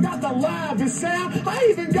know I got the livest sound. I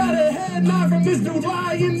even got a head nod from this dude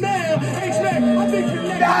lying down. H-Mack, I think you're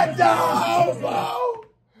next. That's the hobo!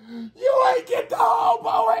 You ain't get the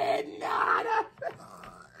hobo head nod.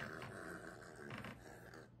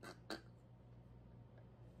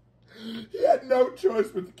 He had no choice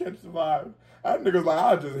but to catch the vibe. That nigga's like,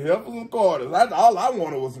 I was just here for some quarters. That's all I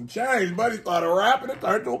wanted was some change. But he started rapping and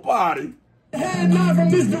turned to a party. Head nod from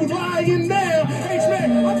this dude lying down.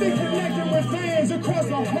 H-Mack, I think connecting with fans across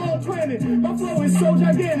the whole planet. minute. My flow is so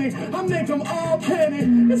gigantic, I make them all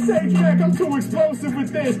panic. This stage track, I'm too explosive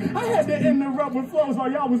with this. I had to interrupt with flows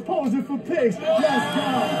while y'all was posing for pics. Let's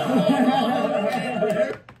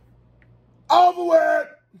go. Over with.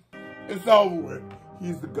 It's over with.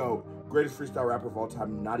 He's the GOAT. Greatest freestyle rapper of all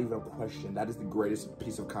time, not even a question. That is the greatest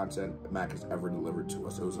piece of content Mack has ever delivered to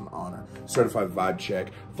us. It was an honor. Certified vibe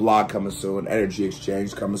check, vlog coming soon, energy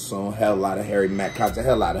exchange coming soon, hell lot of Harry Mack content,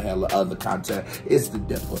 hell lot of other content. It's the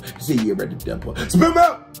Dipper. See you ready to Dipper. Spill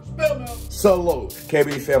milk! Spill milk! Solo.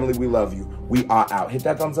 KB family, we love you. We are out. Hit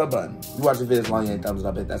that thumbs up button. You watch the video as long as you ain't thumbs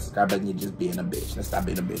up, hit that subscribe button, you're just being a bitch. Let's stop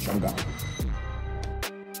being a bitch. I'm gone.